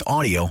 hours with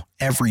audio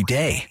every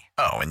day.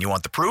 Oh, and you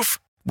want the proof?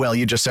 Well,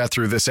 you just sat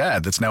through this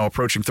ad that's now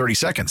approaching 30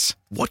 seconds.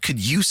 What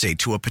could you say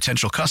to a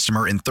potential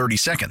customer in 30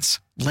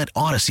 seconds? Let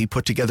Odyssey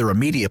put together a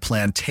media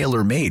plan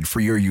tailor-made for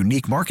your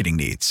unique marketing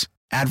needs.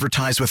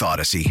 Advertise with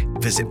Odyssey.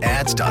 Visit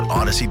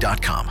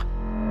ads.odyssey.com.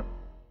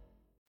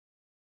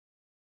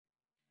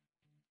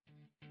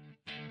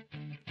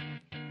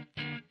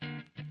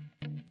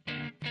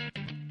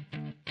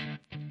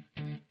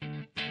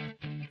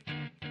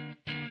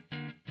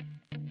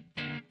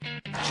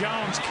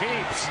 Jones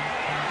keeps,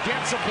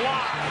 gets a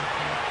block,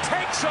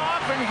 takes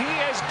off, and he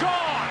is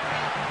gone.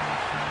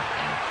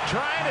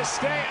 Trying to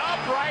stay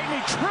upright, and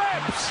he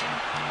trips.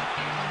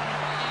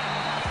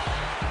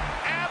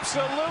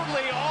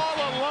 Absolutely all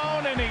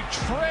alone, and he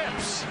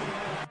trips.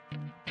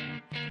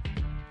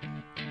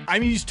 I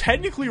mean, he's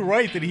technically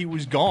right that he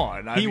was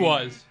gone. He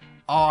was.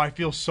 Oh, I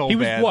feel so bad. He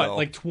was what, though.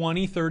 like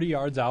 20, 30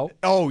 yards out?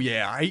 Oh,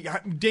 yeah.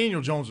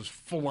 Daniel Jones was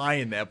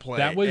flying that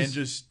play.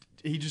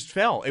 He just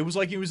fell. It was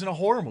like he was in a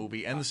horror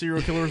movie, and the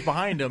serial killer was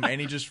behind him,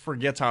 and he just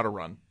forgets how to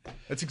run.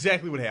 That's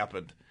exactly what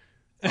happened.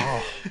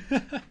 Oh.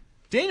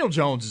 Daniel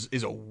Jones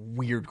is a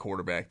weird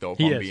quarterback, though, if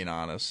I'm being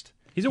honest.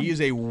 He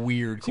is a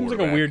weird quarterback. Seems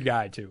like a weird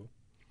guy, too.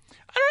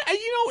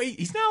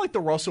 He's not like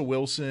the Russell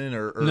Wilson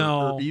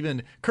or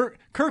even Kirk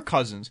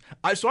Cousins.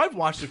 So I've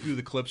watched a few of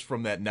the clips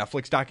from that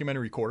Netflix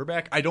documentary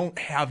Quarterback. I don't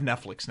have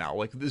Netflix now.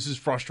 Like, this is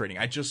frustrating.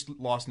 I just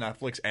lost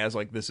Netflix as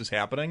like this is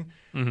happening.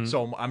 Mm-hmm.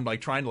 So I'm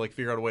like trying to like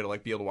figure out a way to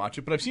like be able to watch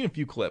it. But I've seen a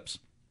few clips.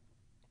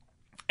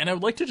 And I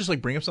would like to just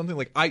like bring up something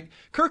like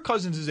Kirk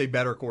Cousins is a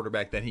better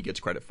quarterback than he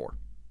gets credit for.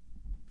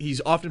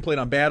 He's often played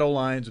on bad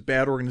O-lines with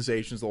bad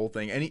organizations, the whole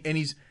thing. And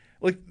he's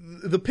like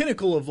the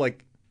pinnacle of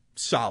like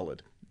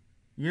solid.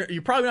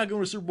 You're probably not going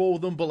to a Super Bowl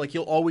with him, but like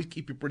he'll always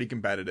keep you pretty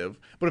competitive.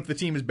 But if the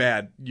team is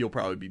bad, you'll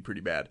probably be pretty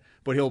bad.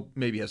 But he'll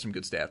maybe have some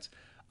good stats.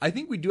 I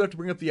think we do have to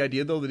bring up the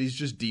idea though that he's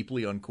just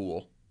deeply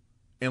uncool,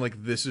 and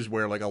like this is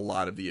where like a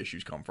lot of the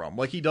issues come from.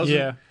 Like he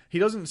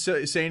doesn't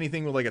say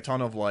anything with like a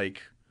ton of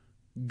like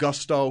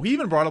gusto. He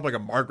even brought up like a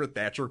Margaret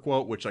Thatcher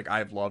quote, which like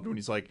I've loved when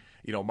he's like,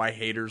 my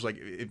haters, like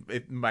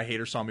if my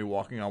haters saw me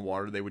walking on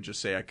water, they would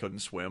just say I couldn't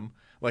swim,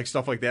 like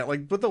stuff like that.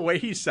 Like, but the way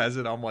he says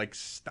it, I'm like,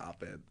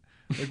 stop it.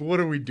 Like, what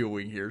are we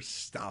doing here?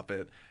 Stop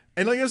it.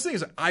 And like, the thing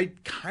is, I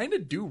kind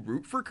of do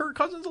root for Kirk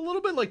Cousins a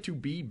little bit, like to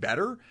be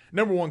better.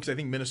 Number one, because I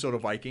think Minnesota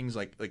Vikings,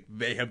 like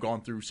they have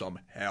gone through some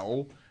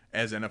hell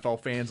as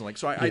NFL fans, and like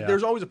so,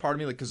 there's always a part of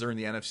me like because they're in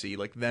the NFC,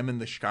 like them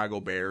and the Chicago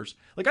Bears.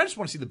 Like I just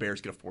want to see the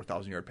Bears get a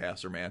 4,000-yard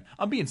passer, man.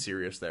 I'm being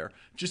serious there.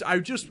 I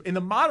just in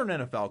the modern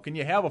NFL, can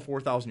you have a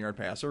 4,000-yard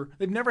passer?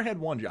 They've never had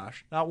one,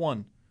 Josh, not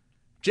one.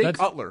 Jay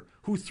Cutler,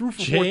 who threw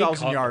for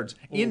 4,000 yards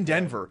in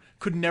Denver,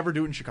 could never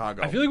do it in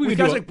Chicago. I feel like we with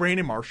could guys like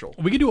Brandon Marshall.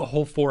 We could do a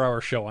whole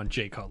 4-hour show on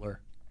Jay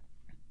Cutler.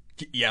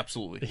 Yeah,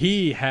 absolutely.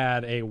 He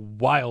had a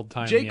wild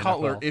time. Jay in the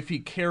Cutler, NFL. if he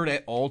cared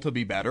at all to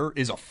be better,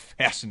 is a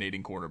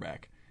fascinating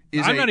quarterback.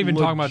 I'm not even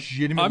talking about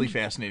legitimately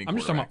fascinating. I'm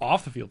just talking about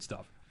off the field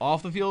stuff.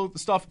 Off the field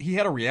stuff. He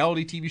had a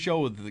reality TV show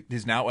with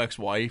his now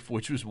ex-wife,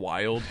 which was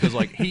wild because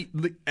like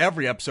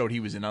every episode he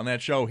was in on that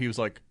show, he was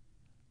like,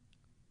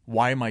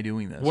 why am I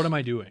doing this? What am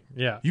I doing?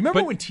 Yeah. You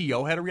remember when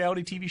T.O. had a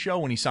reality TV show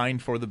when he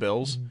signed for the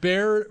Bills?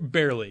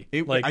 Barely.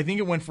 I think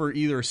it went for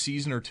either a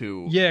season or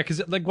two. Yeah,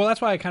 because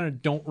that's why I kind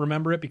of don't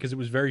remember it because it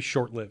was very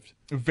short-lived.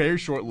 Very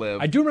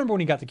short-lived. I do remember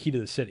when he got the key to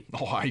the city.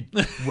 Oh, I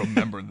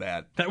remember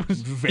that. That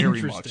was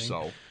very much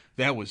so.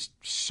 That was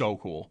so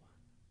cool.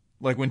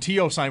 Like when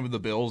T.O. signed with the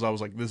Bills, I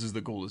was like, this is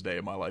the coolest day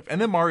of my life. And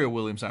then Mario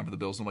Williams signed for the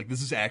Bills, and I'm like,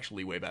 this is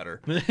actually way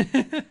better.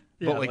 But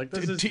like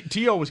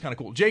T.O. was kind of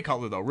cool. Jay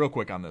Cutler, though, real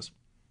quick on this.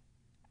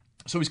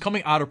 So he's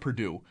coming out of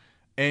Purdue,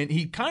 and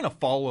he kind of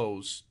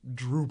follows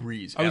Drew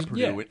Brees at Purdue.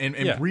 Yeah, and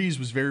Brees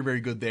was very,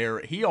 very good there.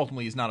 He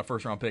ultimately is not a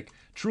first-round pick,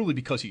 truly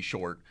because he's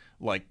short.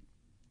 Like,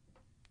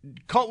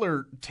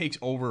 Cutler takes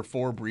over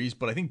for Brees,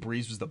 but I think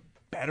Brees was the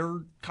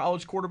better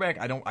college quarterback.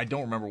 I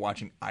don't remember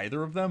watching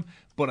either of them,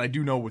 but I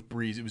do know with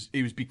Brees,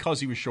 it was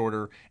because he was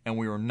shorter, and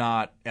we were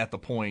not at the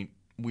point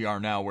we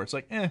are now where it's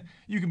like,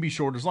 you can be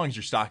short as long as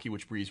you're stocky,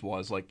 which Brees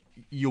was. Like,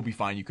 you'll be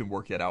fine. You can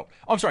work that out.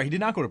 Oh, I'm sorry. He did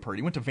not go to Purdue.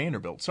 He went to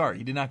Vanderbilt. Sorry,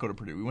 he did not go to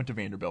Purdue. He went to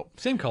Vanderbilt.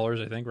 Same colors,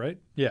 I think, right?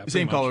 Yeah,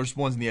 same colors.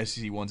 One's in the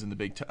SEC, one's in the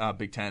Big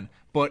Ten.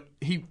 But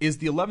he is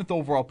the 11th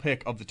overall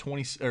pick of the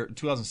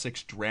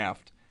 2006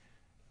 draft.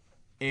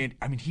 And,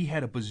 I mean, he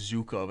had a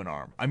bazooka of an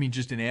arm. I mean,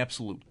 just an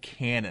absolute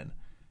cannon.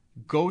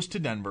 Goes to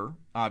Denver,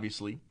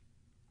 obviously.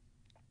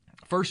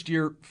 First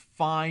year,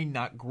 fine,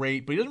 not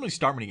great, but he doesn't really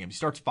start many games. He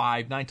starts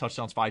 9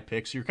 touchdowns, 5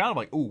 picks. So you're kind of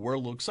like, ooh, we're a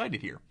little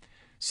excited here.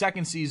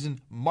 Second season,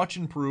 much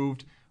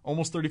improved,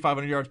 almost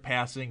 3,500 yards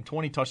passing,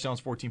 20 touchdowns,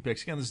 14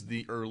 picks. Again, this is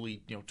the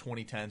early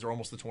 2010s or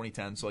almost the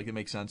 2010s, so like it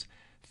makes sense.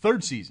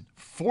 Third season,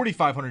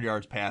 4,500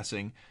 yards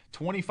passing,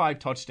 25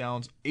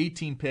 touchdowns,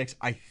 18 picks.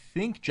 I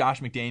think Josh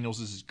McDaniels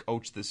is his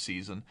coach this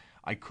season.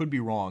 I could be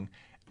wrong.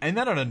 And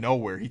then out of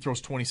nowhere, he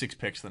throws 26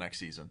 picks the next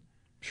season.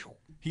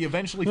 He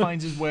eventually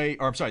finds his way,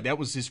 or I'm sorry, that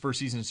was his first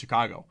season in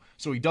Chicago.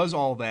 So he does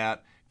all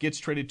that, gets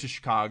traded to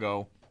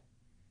Chicago,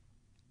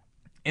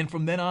 and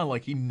from then on,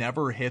 like, he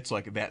never hits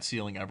like that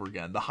ceiling ever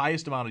again. The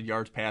highest amount of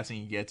yards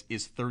passing he gets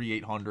is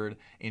 3,800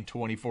 in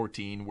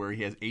 2014, where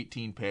he has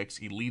 18 picks.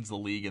 He leads the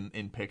league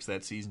in picks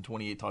that season,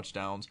 28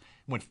 touchdowns.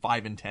 Went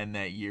 5-10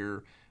 that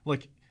year.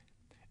 Like,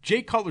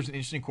 Jay Cutler's an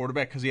interesting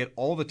quarterback because he had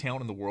all the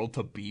talent in the world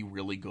to be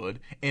really good,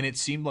 and it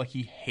seemed like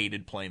he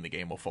hated playing the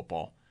game of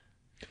football.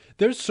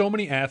 There's so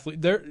many athletes.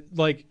 They're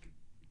like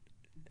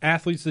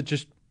athletes that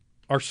just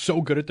are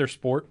so good at their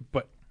sport,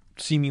 but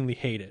seemingly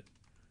hate it.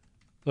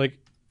 Like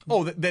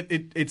Oh,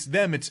 it's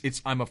them.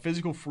 It's I'm a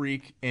physical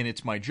freak and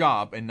it's my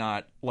job, and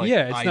not like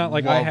it's not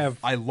like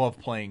I love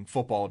playing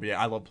football every day.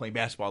 I love playing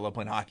basketball. I love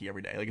playing hockey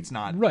every day. Like it's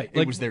not right.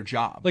 It was their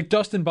job. Like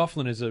Dustin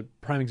Byfuglien is a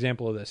prime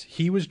example of this.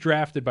 He was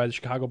drafted by the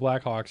Chicago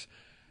Blackhawks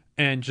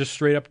and just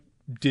straight up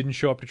didn't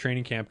show up to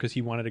training camp because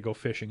he wanted to go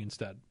fishing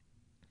instead.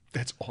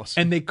 That's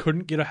awesome. And they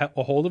couldn't get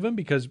a hold of him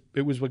because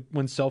it was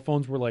when cell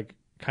phones were like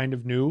kind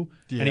of new,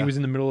 and he was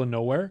in the middle of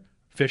nowhere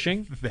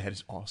fishing. That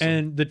is awesome.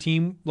 And the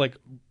team like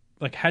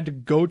had to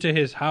go to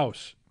his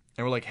house.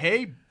 And we're like,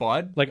 "Hey,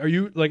 bud, like, are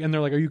you like?" And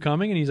they're like, "Are you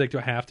coming?" And he's like, "Do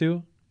I have to?"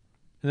 And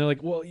they're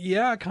like, "Well,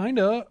 yeah,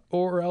 kinda,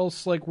 or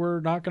else like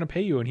we're not gonna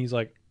pay you." And he's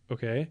like,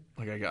 "Okay."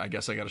 Like I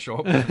guess I got to show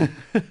up.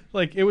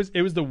 Like it was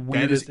the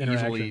weirdest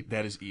interaction.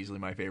 That is easily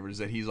my favorite. Is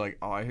that he's like,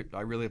 "Oh,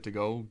 I really have to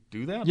go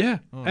do that?" Yeah,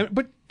 Oh.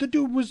 but the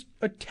dude was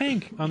a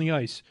tank on the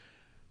ice.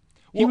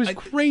 He was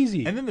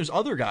crazy. And then there's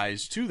other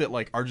guys too that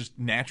like are just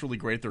naturally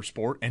great at their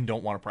sport and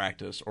don't want to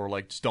practice or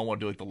like just don't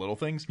want to do like the little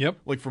things. Yep.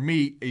 Like for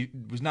me, it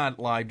was not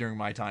live during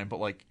my time, but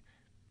like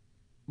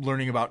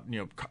learning about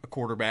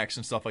quarterbacks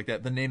and stuff like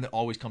that. The name that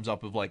always comes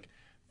up of like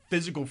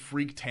physical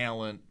freak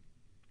talent,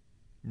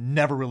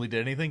 never really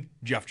did anything.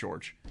 Jeff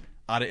George,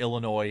 out of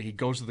Illinois, he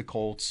goes to the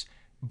Colts.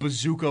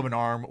 Bazooka of an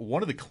arm,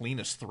 one of the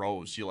cleanest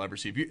throws you'll ever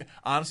see.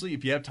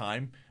 If you have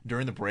time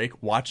during the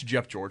break, watch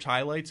Jeff George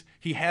highlights.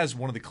 He has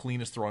one of the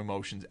cleanest throwing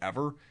motions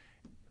ever.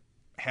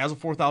 Has a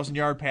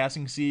 4,000-yard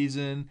passing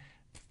season,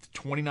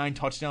 29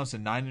 touchdowns to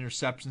 9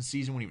 interception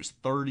season when he was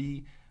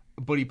 30.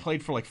 But he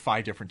played for like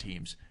 5 different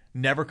teams.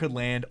 Never could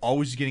land,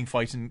 always getting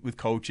fights with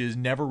coaches,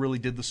 never really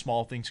did the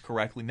small things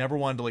correctly, never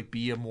wanted to like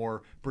be a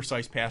more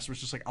precise passer.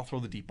 It's just like, I'll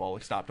throw the deep ball,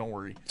 like stop, don't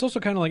worry. It's also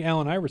kind of like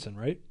Allen Iverson,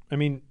 right? I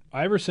mean,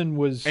 Iverson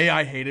was...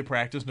 AI hated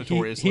practice,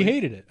 notoriously. He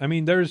hated it. I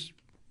mean, there's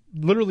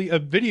literally a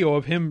video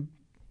of him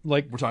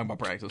like... We're talking about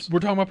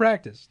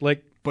practice.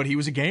 Like, but he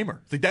was a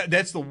gamer. Like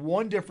that's the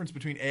one difference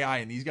between AI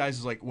and these guys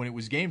is like when it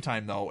was game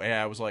time, though,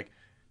 AI was like,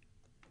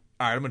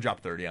 all right, I'm going to drop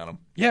 30 on them.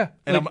 Yeah.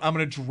 And I'm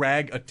going to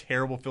drag a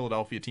terrible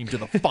Philadelphia team to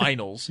the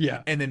finals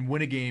yeah. And then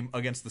win a game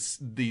against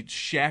the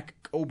Shaq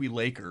Kobe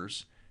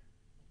Lakers,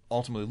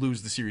 ultimately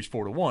lose the series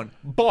 4-1.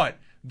 But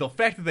the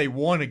fact that they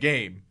won a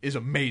game is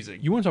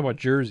amazing. You want to talk about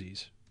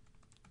jerseys.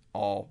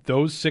 Oh,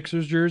 those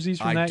Sixers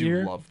jerseys from that year?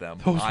 I do love them.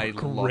 Those were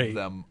great. Love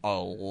them a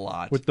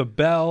lot. With the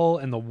bell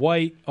and the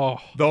white. Oh,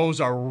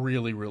 those are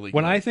really, really good.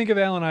 When I think of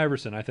Allen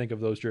Iverson, I think of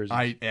those jerseys.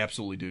 I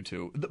absolutely do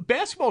too. The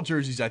basketball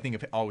jerseys, I think,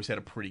 have always had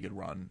a pretty good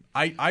run.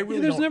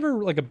 There's never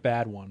like a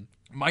bad one.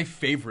 My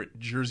favorite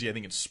jersey, I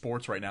think, in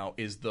sports right now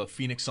is the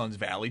Phoenix Suns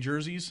Valley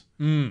jerseys.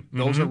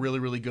 Those are really,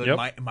 really good.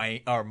 Yep.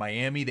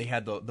 Miami, they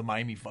had the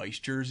Miami Vice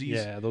jerseys.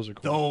 Yeah, those are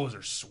cool. Those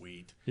are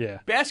sweet. Yeah.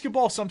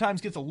 Basketball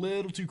sometimes gets a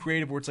little too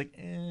creative, where it's like,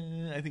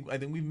 I think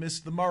we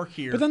missed the mark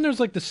here. But then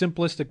there's like the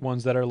simplistic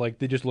ones that are like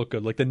they just look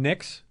good, like the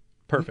Knicks.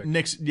 Perfect.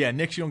 Knicks, you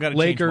don't got to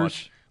change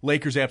much.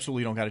 Lakers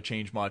absolutely don't got to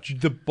change much.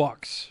 The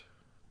Bucks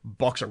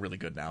are really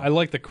good now. I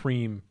like the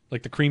cream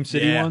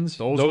City ones.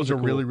 Those are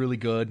cool. really, really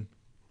good.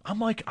 I'm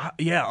like,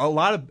 a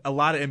lot of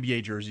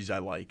NBA jerseys I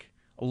like.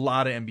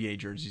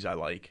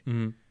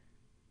 Mm-hmm.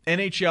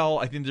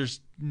 NHL, I think there's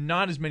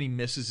not as many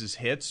misses as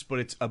hits, but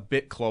it's a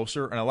bit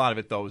closer, and a lot of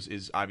it though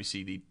is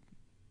obviously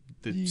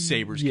the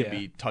Sabres can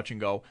be touch and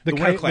go. The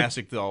Winter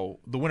Classic though,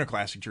 the Winter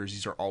Classic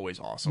jerseys are always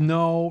awesome.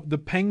 No, the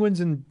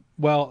Penguins I don't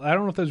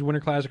know if that was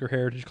Winter Classic or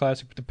Heritage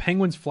Classic, but the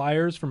Penguins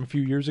Flyers from a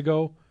few years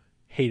ago,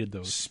 hated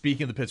those.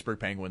 Speaking of the Pittsburgh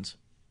Penguins,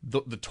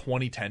 the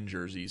 2010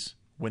 jerseys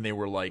when they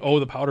were like,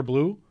 the powder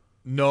blue.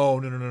 No.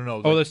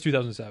 That's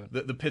 2007.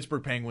 The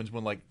Pittsburgh Penguins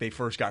when like they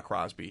first got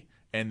Crosby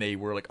and they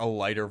were like a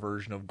lighter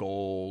version of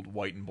gold,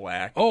 white and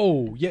black.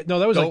 Oh yeah, no,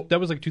 that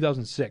was like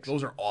 2006.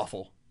 Those are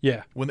awful.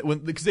 Yeah,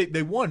 because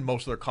they won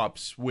most of their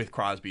cups with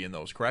Crosby in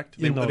those, correct?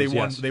 They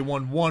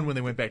won one when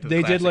they went back to the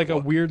They Classic did like Cup.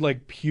 a weird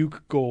like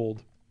puke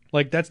gold.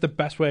 Like that's the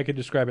best way I could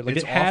describe it. Like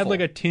It's it had awful.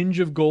 like a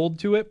tinge of gold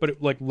to it, but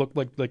it like looked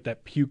like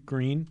that puke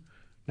green.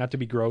 Not to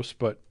be gross,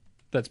 but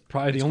that's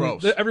probably the only.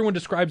 Gross. Everyone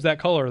describes that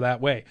color that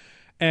way,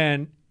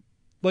 and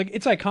like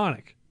it's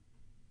iconic.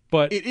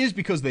 But it is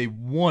because they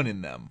won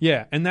in them.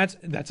 Yeah, and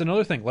that's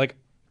another thing. Like,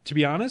 to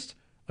be honest,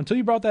 until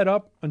you brought that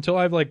up, until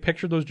I've like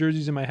pictured those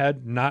jerseys in my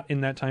head, not in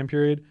that time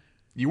period.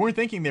 You weren't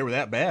thinking they were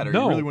that bad, or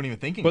no, you really weren't even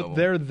thinking of them. But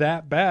they're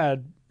that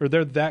bad, or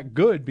they're that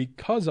good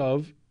because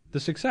of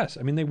the success.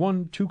 I mean, they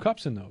won 2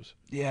 cups in those.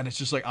 Yeah, and it's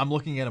just like I'm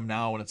looking at them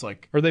now, and it's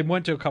like, or they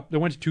went to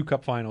 2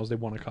 cup finals. They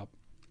won a cup.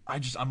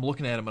 I'm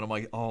looking at them, and I'm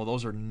like, oh,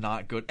 those are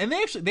not good. And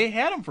they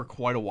had them for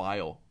quite a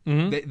while.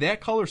 Mm-hmm.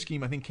 That color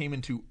scheme, I think, came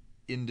into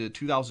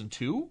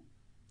 2002.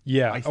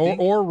 Yeah,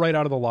 or right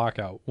out of the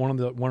lockout, one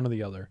or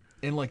the other.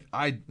 And like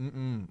I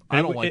don't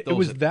like those. It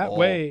was at that all.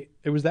 way.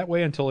 It was that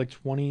way until like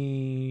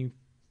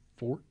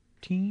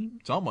 2014,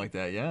 something like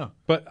that. Yeah.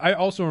 But I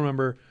also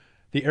remember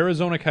the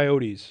Arizona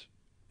Coyotes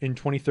in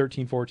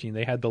 2013-14.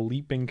 They had the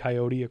leaping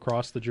coyote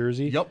across the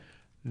jersey. Yep.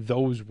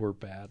 Those were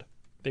bad.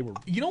 They were.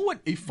 You know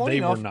what? Funny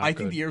enough, I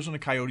think the Arizona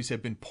Coyotes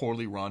have been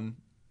poorly run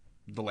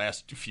the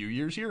last few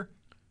years here.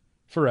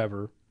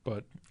 Forever,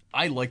 but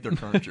I like their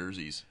current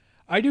jerseys.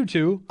 I do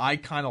too. I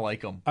kind of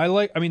like them. I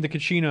mean, the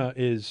Kachina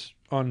is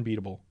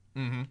unbeatable.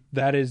 Mm-hmm.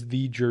 That is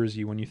the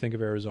jersey when you think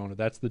of Arizona.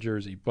 That's the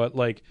jersey. But,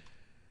 like,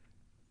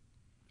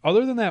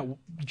 other than that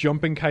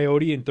Jumping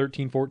Coyote in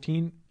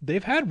 13-14,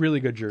 they've had really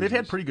good jerseys. They've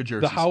had pretty good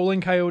jerseys. The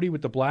Howling Coyote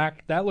with the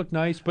black, that looked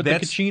nice. But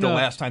that's the Kachina, the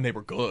last time they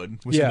were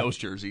good was in those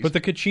jerseys. But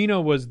the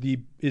Kachina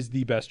is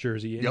the best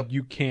jersey, and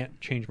you can't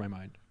change my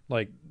mind.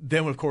 Like,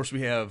 then, of course,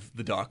 we have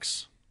the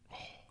Ducks,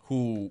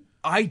 who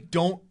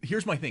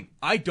here's my thing.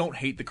 I don't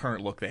hate the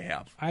current look they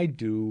have. I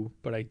do,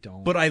 but I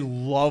don't. But I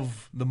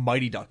love the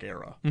Mighty Duck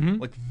era. Mm-hmm.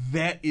 Like,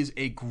 that is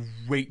a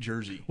great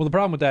jersey. Well, the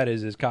problem with that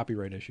is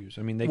copyright issues.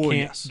 I mean, they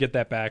can't get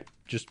that back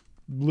just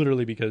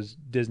literally because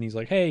Disney's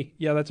like, hey,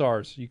 yeah, that's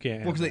ours. You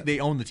can't. Well, because they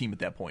owned the team at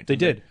that point. They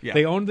did. Yeah.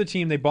 They owned the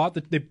team. They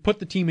put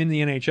the team in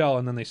the NHL,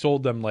 and then they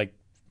sold them like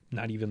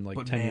not even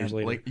like 10 years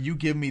later. Like, you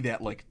give me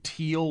that like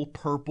teal,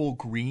 purple,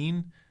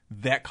 green,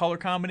 that color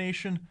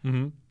combination.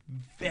 Mm-hmm.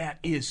 That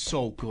is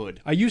so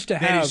good.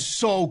 That is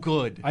so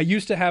good. I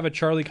used to have a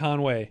Charlie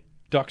Conway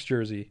Ducks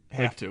jersey.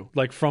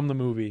 Like from the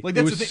movie. Like,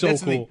 it was so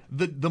cool.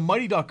 The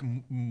Mighty Duck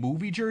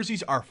movie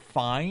jerseys are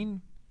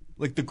fine.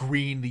 Like the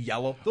green, the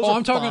yellow. Those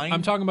are fine.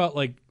 I'm talking about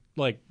like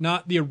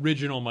not the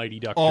original Mighty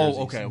Duck jerseys.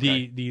 Oh,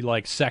 okay. The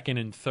like second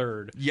and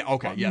third. Yeah,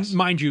 okay, yes.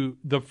 Mind you,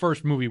 the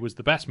first movie was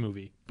the best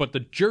movie, but the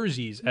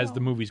jerseys as the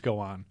movies go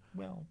on.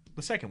 Well,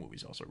 the second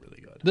movie's also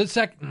really good. The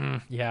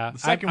second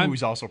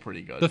movie's also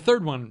pretty good. The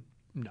third one,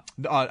 no.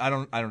 I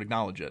don't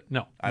acknowledge it.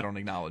 No. I don't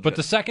acknowledge it. But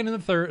the second and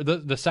the third,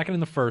 the second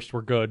and the first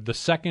were good. The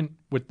second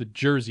with the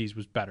jerseys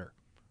was better.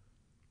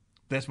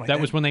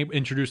 That was when they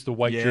introduced the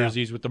white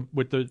jerseys with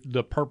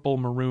the purple,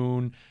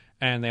 maroon,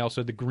 and they also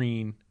had the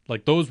green.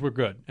 Like, those were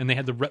good, and they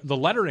had the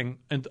lettering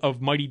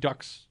of Mighty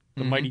Ducks.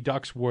 The Mighty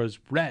Ducks was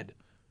red.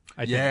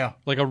 I think,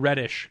 like a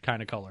reddish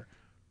kind of color.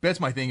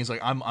 That's my thing. Is like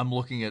I'm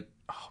looking at.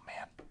 Oh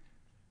man,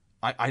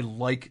 I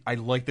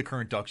like the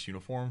current Ducks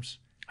uniforms.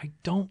 I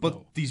don't.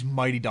 But these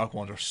Mighty Duck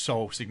ones are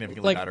so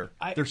significantly better.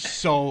 They're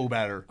so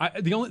better.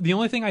 The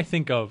only thing I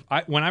think of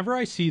whenever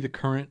I see the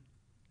current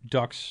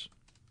Ducks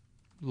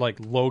like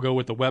logo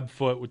with the web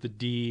foot with the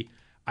D,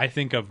 I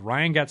think of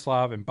Ryan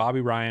Getzlaf and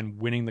Bobby Ryan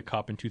winning the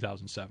cup in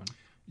 2007.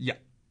 Yeah,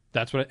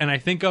 that's what. And I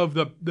think of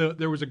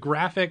there was a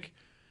graphic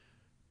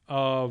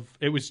of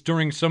it was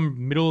during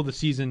some middle of the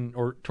season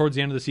or towards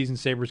the end of the season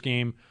Sabres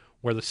game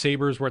where the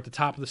Sabres were at the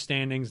top of the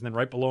standings and then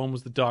right below them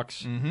was the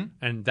Ducks,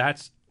 and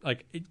that's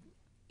like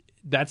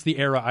that's the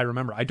era I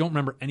remember. I don't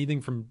remember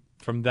anything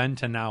from then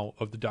to now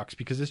of the Ducks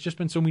because it's just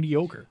been so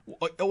mediocre.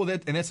 Oh,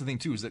 and that's the thing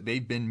too, is that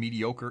they've been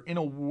mediocre in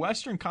a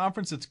Western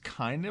Conference that's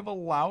kind of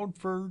allowed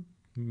for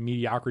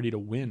mediocrity to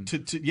win.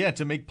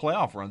 To make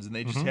playoff runs, and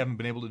they just haven't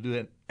been able to do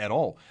that at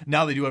all.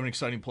 Now they do have an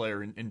exciting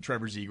player in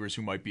Trevor Zegras,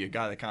 who might be a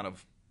guy that kind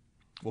of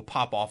will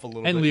pop off a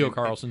little bit. And Leo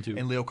Carlson too.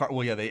 And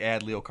they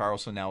add Leo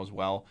Carlson now as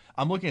well.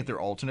 I'm looking at their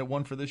alternate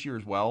one for this year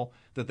as well,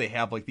 that they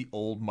have like the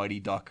old Mighty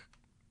Duck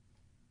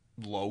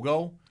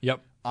logo.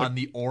 Yep. On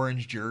the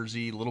orange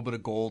jersey, a little bit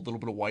of gold, a little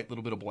bit of white, a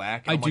little bit of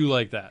black. I do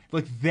like that.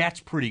 Like, that's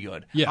pretty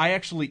good. Yeah. I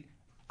actually,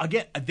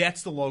 again,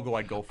 that's the logo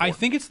I'd go for. I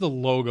think it's the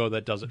logo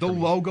that does it for me. The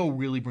logo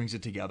really brings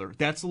it together.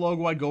 That's the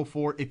logo I'd go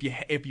for. If you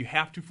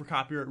have to, for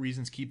copyright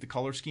reasons, keep the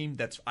color scheme,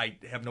 I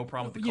have no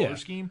problem with the color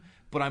scheme.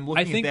 But I'm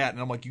looking at that,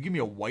 and I'm like, you give me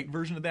a white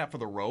version of that for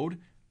the road,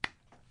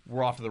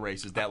 we're off to the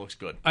races. That looks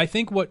good. I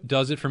think what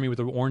does it for me with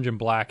the orange and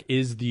black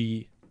is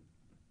the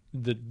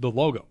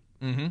logo.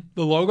 Mm-hmm.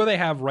 The logo they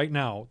have right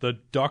now, the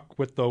duck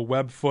with the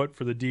web foot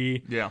for the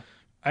D. Yeah.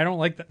 I don't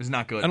like that. It's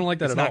not good. I don't like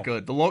that at all.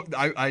 It's not good.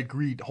 I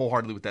agree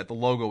wholeheartedly with that. The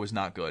logo is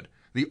not good.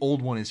 The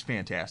old one is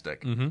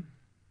fantastic. Mm-hmm.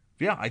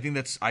 Yeah, I think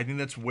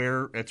that's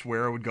where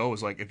I would go.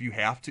 Is like if you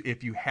have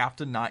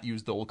to not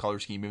use the old color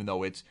scheme, even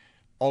though it's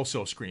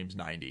also screams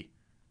 90.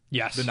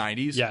 Yes. The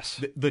 90s. Yes.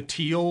 The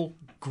teal.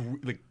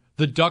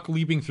 The duck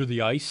leaping through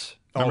the ice.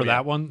 Remember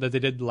that one that they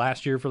did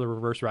last year for the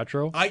reverse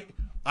retro?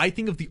 I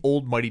think of the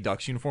old Mighty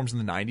Ducks uniforms in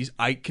the 90s.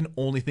 I can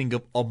only think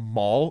of a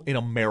mall in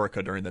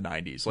America during the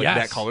 90s. Like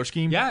that color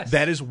scheme. Yes.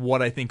 That is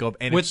what I think of,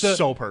 and it's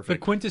so perfect.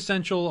 The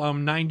quintessential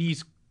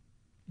 90s,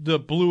 the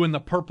blue and the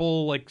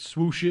purple like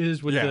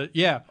swooshes with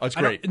That's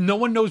great. No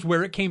one knows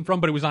where it came from,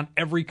 but it was on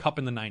every cup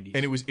in the 90s.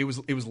 And it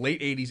was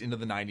late 80s into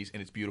the 90s,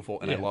 and it's beautiful,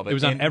 and I love it. It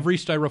was on every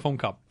styrofoam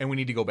cup. And we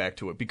need to go back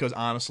to it because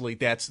honestly,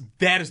 that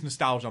is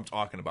nostalgia I'm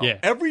talking about. Yeah.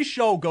 Every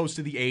show goes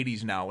to the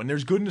 80s now, and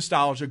there's good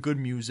nostalgia, good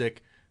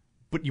music.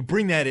 But you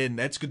bring that in,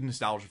 that's good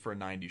nostalgia for a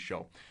 90s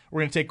show. We're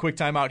going to take a quick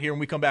time out here. When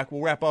we come back,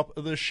 we'll wrap up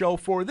the show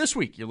for this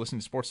week. You're listening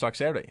to Sports Talk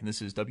Saturday, and this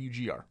is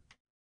WGR.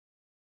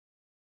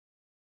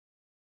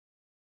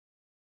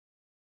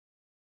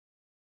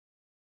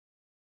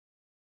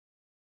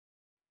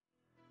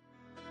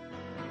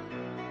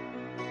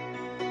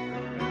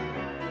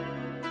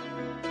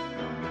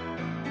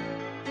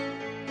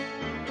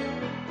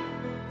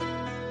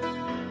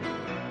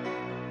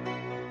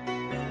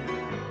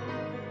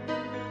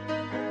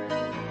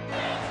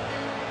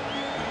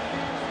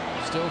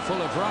 Still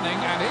full of running,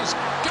 and it's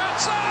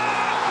Götze!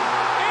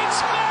 It's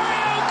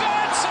Mario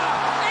Götze!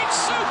 It's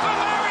Super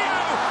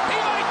Mario! He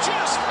might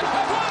just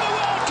have won the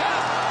World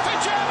Cup for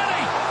Germany!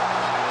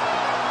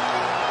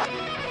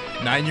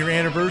 9-year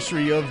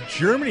anniversary of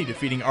Germany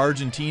defeating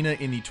Argentina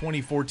in the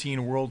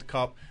 2014 World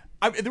Cup.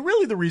 The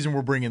reason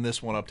we're bringing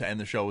this one up to end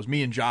the show is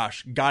me and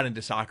Josh got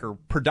into soccer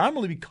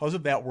predominantly because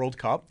of that World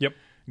Cup. Yep.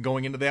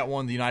 Going into that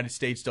one, the United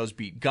States does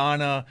beat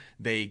Ghana.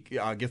 They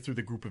get through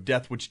the group of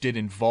death, which did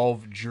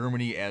involve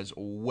Germany as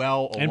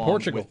well. And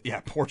Portugal.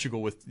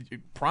 Portugal with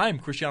prime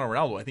Cristiano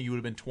Ronaldo. I think he would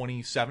have been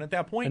 27 at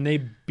that point. And they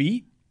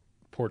beat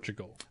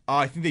Portugal.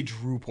 I think they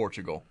drew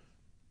Portugal.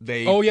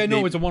 It's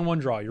a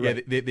 1-1 draw. You're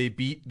right. They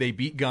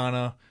beat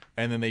Ghana,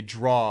 and then they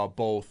draw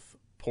both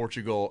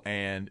Portugal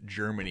and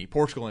Germany.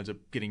 Portugal ends up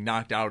getting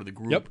knocked out of the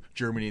group. Yep.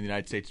 Germany and the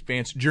United States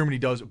advance. Germany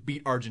does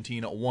beat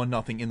Argentina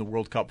 1-0 in the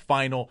World Cup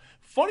final.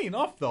 Funny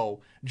enough,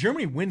 though,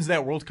 Germany wins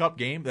that World Cup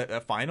game,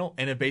 that final,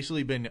 and have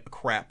basically been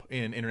crap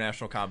in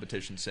international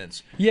competition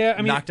since. Yeah,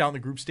 I mean, knocked out in the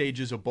group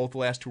stages of both the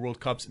last 2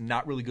 World Cups.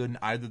 Not really good in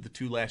either of the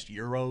 2 last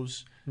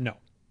Euros. No.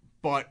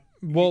 But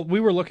well, we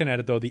were looking at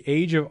it though. The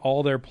age of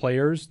all their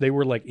players, they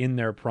were like in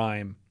their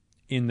prime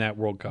in that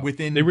World Cup.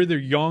 They were either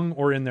young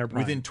or in their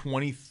prime. Within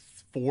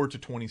 24 to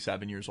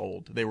 27 years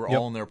old. They were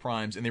all in their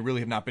primes, and they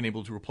really have not been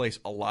able to replace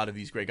a lot of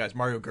these great guys.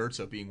 Mario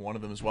Götze being one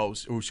of them as well,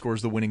 who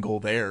scores the winning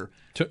goal there.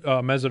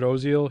 Mesut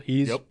Ozil,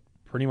 he's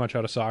pretty much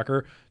out of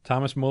soccer.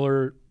 Thomas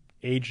Muller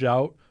aged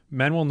out.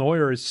 Manuel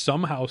Neuer is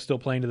somehow still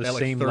playing to the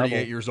same level.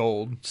 38 years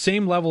old.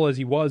 Same level as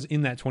he was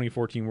in that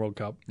 2014 World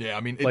Cup. Yeah, I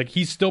mean,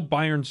 he's still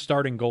Bayern's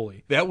starting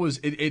goalie. That was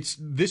it's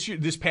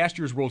this past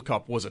year's World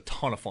Cup was a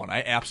ton of fun.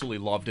 I absolutely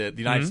loved it.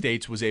 The United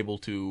States was able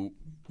to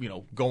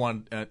go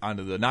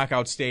onto the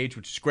knockout stage,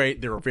 which is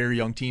great. They're a very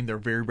young team. They're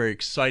very, very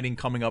exciting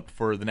coming up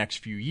for the next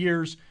few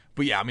years.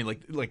 But yeah, I mean,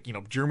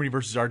 Germany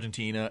versus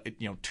Argentina,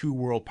 2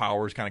 world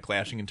powers kind of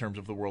clashing in terms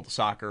of the world of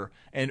soccer,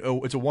 and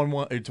it's a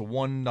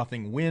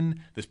 1-0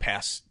 win. This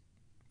past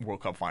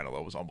World Cup final,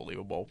 though, was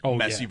unbelievable.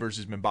 Messi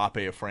versus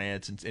Mbappe of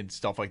France and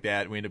stuff like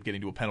that. We end up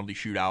getting to a penalty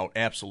shootout.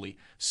 Absolutely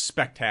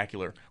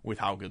spectacular with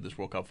how good this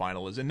World Cup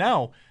final is. And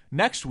now,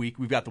 next week,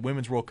 we've got the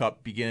Women's World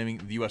Cup beginning.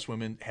 The U.S.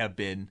 women have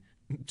been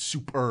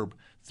superb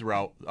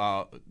throughout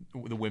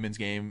the women's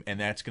game, and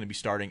that's going to be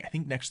starting, I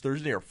think, next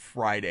Thursday or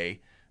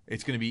Friday.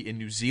 It's going to be in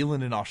New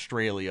Zealand and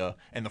Australia,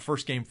 and the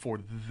first game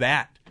for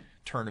that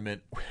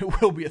tournament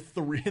will be at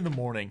 3 in the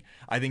morning.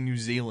 I think New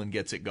Zealand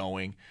gets it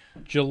going.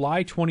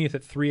 July 20th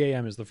at 3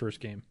 a.m. is the first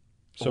game.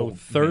 So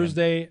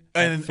Thursday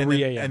at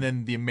 3 a.m. And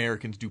then the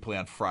Americans do play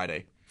on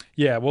Friday.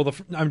 Yeah, well, the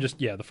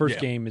first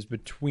game is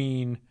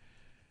between...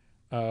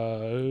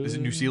 is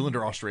it New Zealand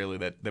or Australia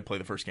that play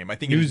the first game? I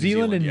think New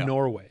Zealand and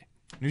Norway.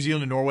 New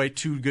Zealand and Norway,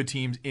 2 good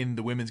teams in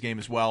the women's game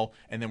as well.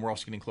 And then we're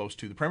also getting close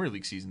to the Premier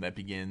League season that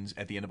begins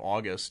at the end of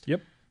August.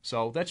 Yep.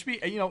 So that should be,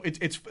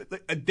 it's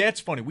that's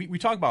funny. We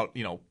talk about,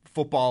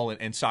 football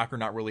and soccer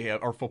not really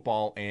or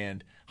football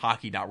and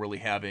hockey not really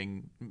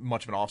having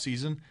much of an off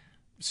season.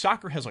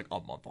 Soccer has like a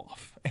month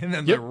off, and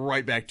then they're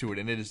right back to it,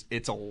 and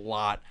it's a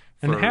lot.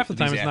 And half the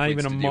time it's not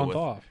even a month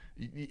off.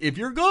 If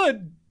you're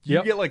good,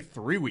 you get like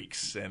 3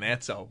 weeks, and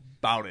that's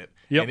about it.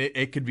 Yep. And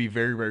it could be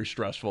very, very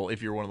stressful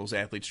if you're one of those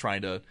athletes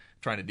trying to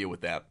deal with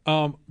that.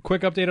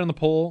 Quick update on the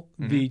poll: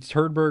 the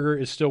Turd Burger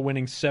is still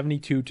winning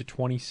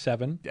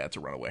 72-27. Yeah, it's a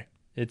runaway.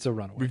 It's a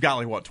runaway. We've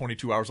got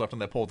 22 hours left on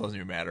that poll. It doesn't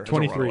even matter. It's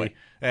 23. A runaway.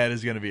 That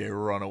is going to be a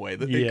runaway.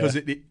 Because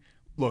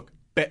look,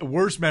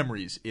 worst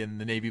memories in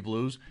the Navy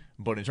Blues,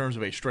 but in terms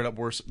of a straight up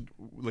worst,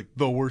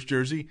 the worst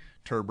jersey,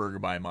 Turd Burger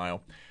by a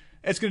mile.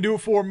 That's going to do it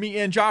for me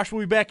and Josh.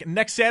 We'll be back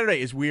next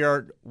Saturday as we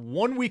are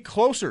 1 week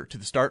closer to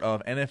the start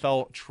of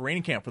NFL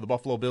training camp for the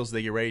Buffalo Bills.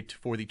 They get ready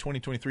for the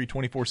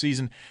 2023-24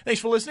 season. Thanks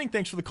for listening.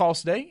 Thanks for the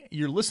calls today.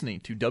 You're listening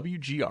to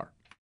WGR.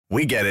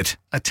 We get it.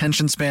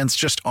 Attention spans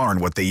just aren't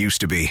what they used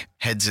to be.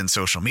 Heads in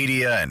social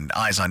media and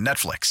eyes on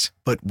Netflix.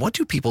 But what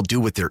do people do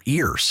with their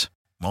ears?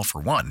 Well, for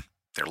one,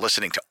 they're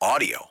listening to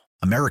audio.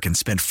 Americans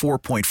spend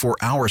 4.4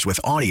 hours with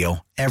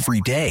audio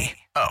every day.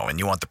 Oh, and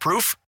you want the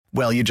proof?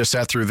 Well, you just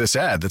sat through this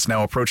ad that's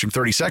now approaching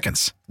 30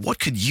 seconds. What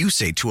could you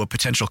say to a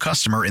potential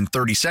customer in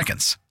 30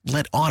 seconds?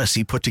 Let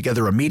Odyssey put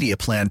together a media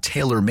plan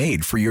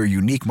tailor-made for your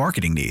unique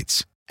marketing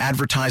needs.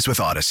 Advertise with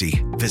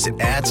Odyssey. Visit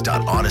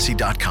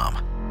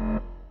ads.odyssey.com.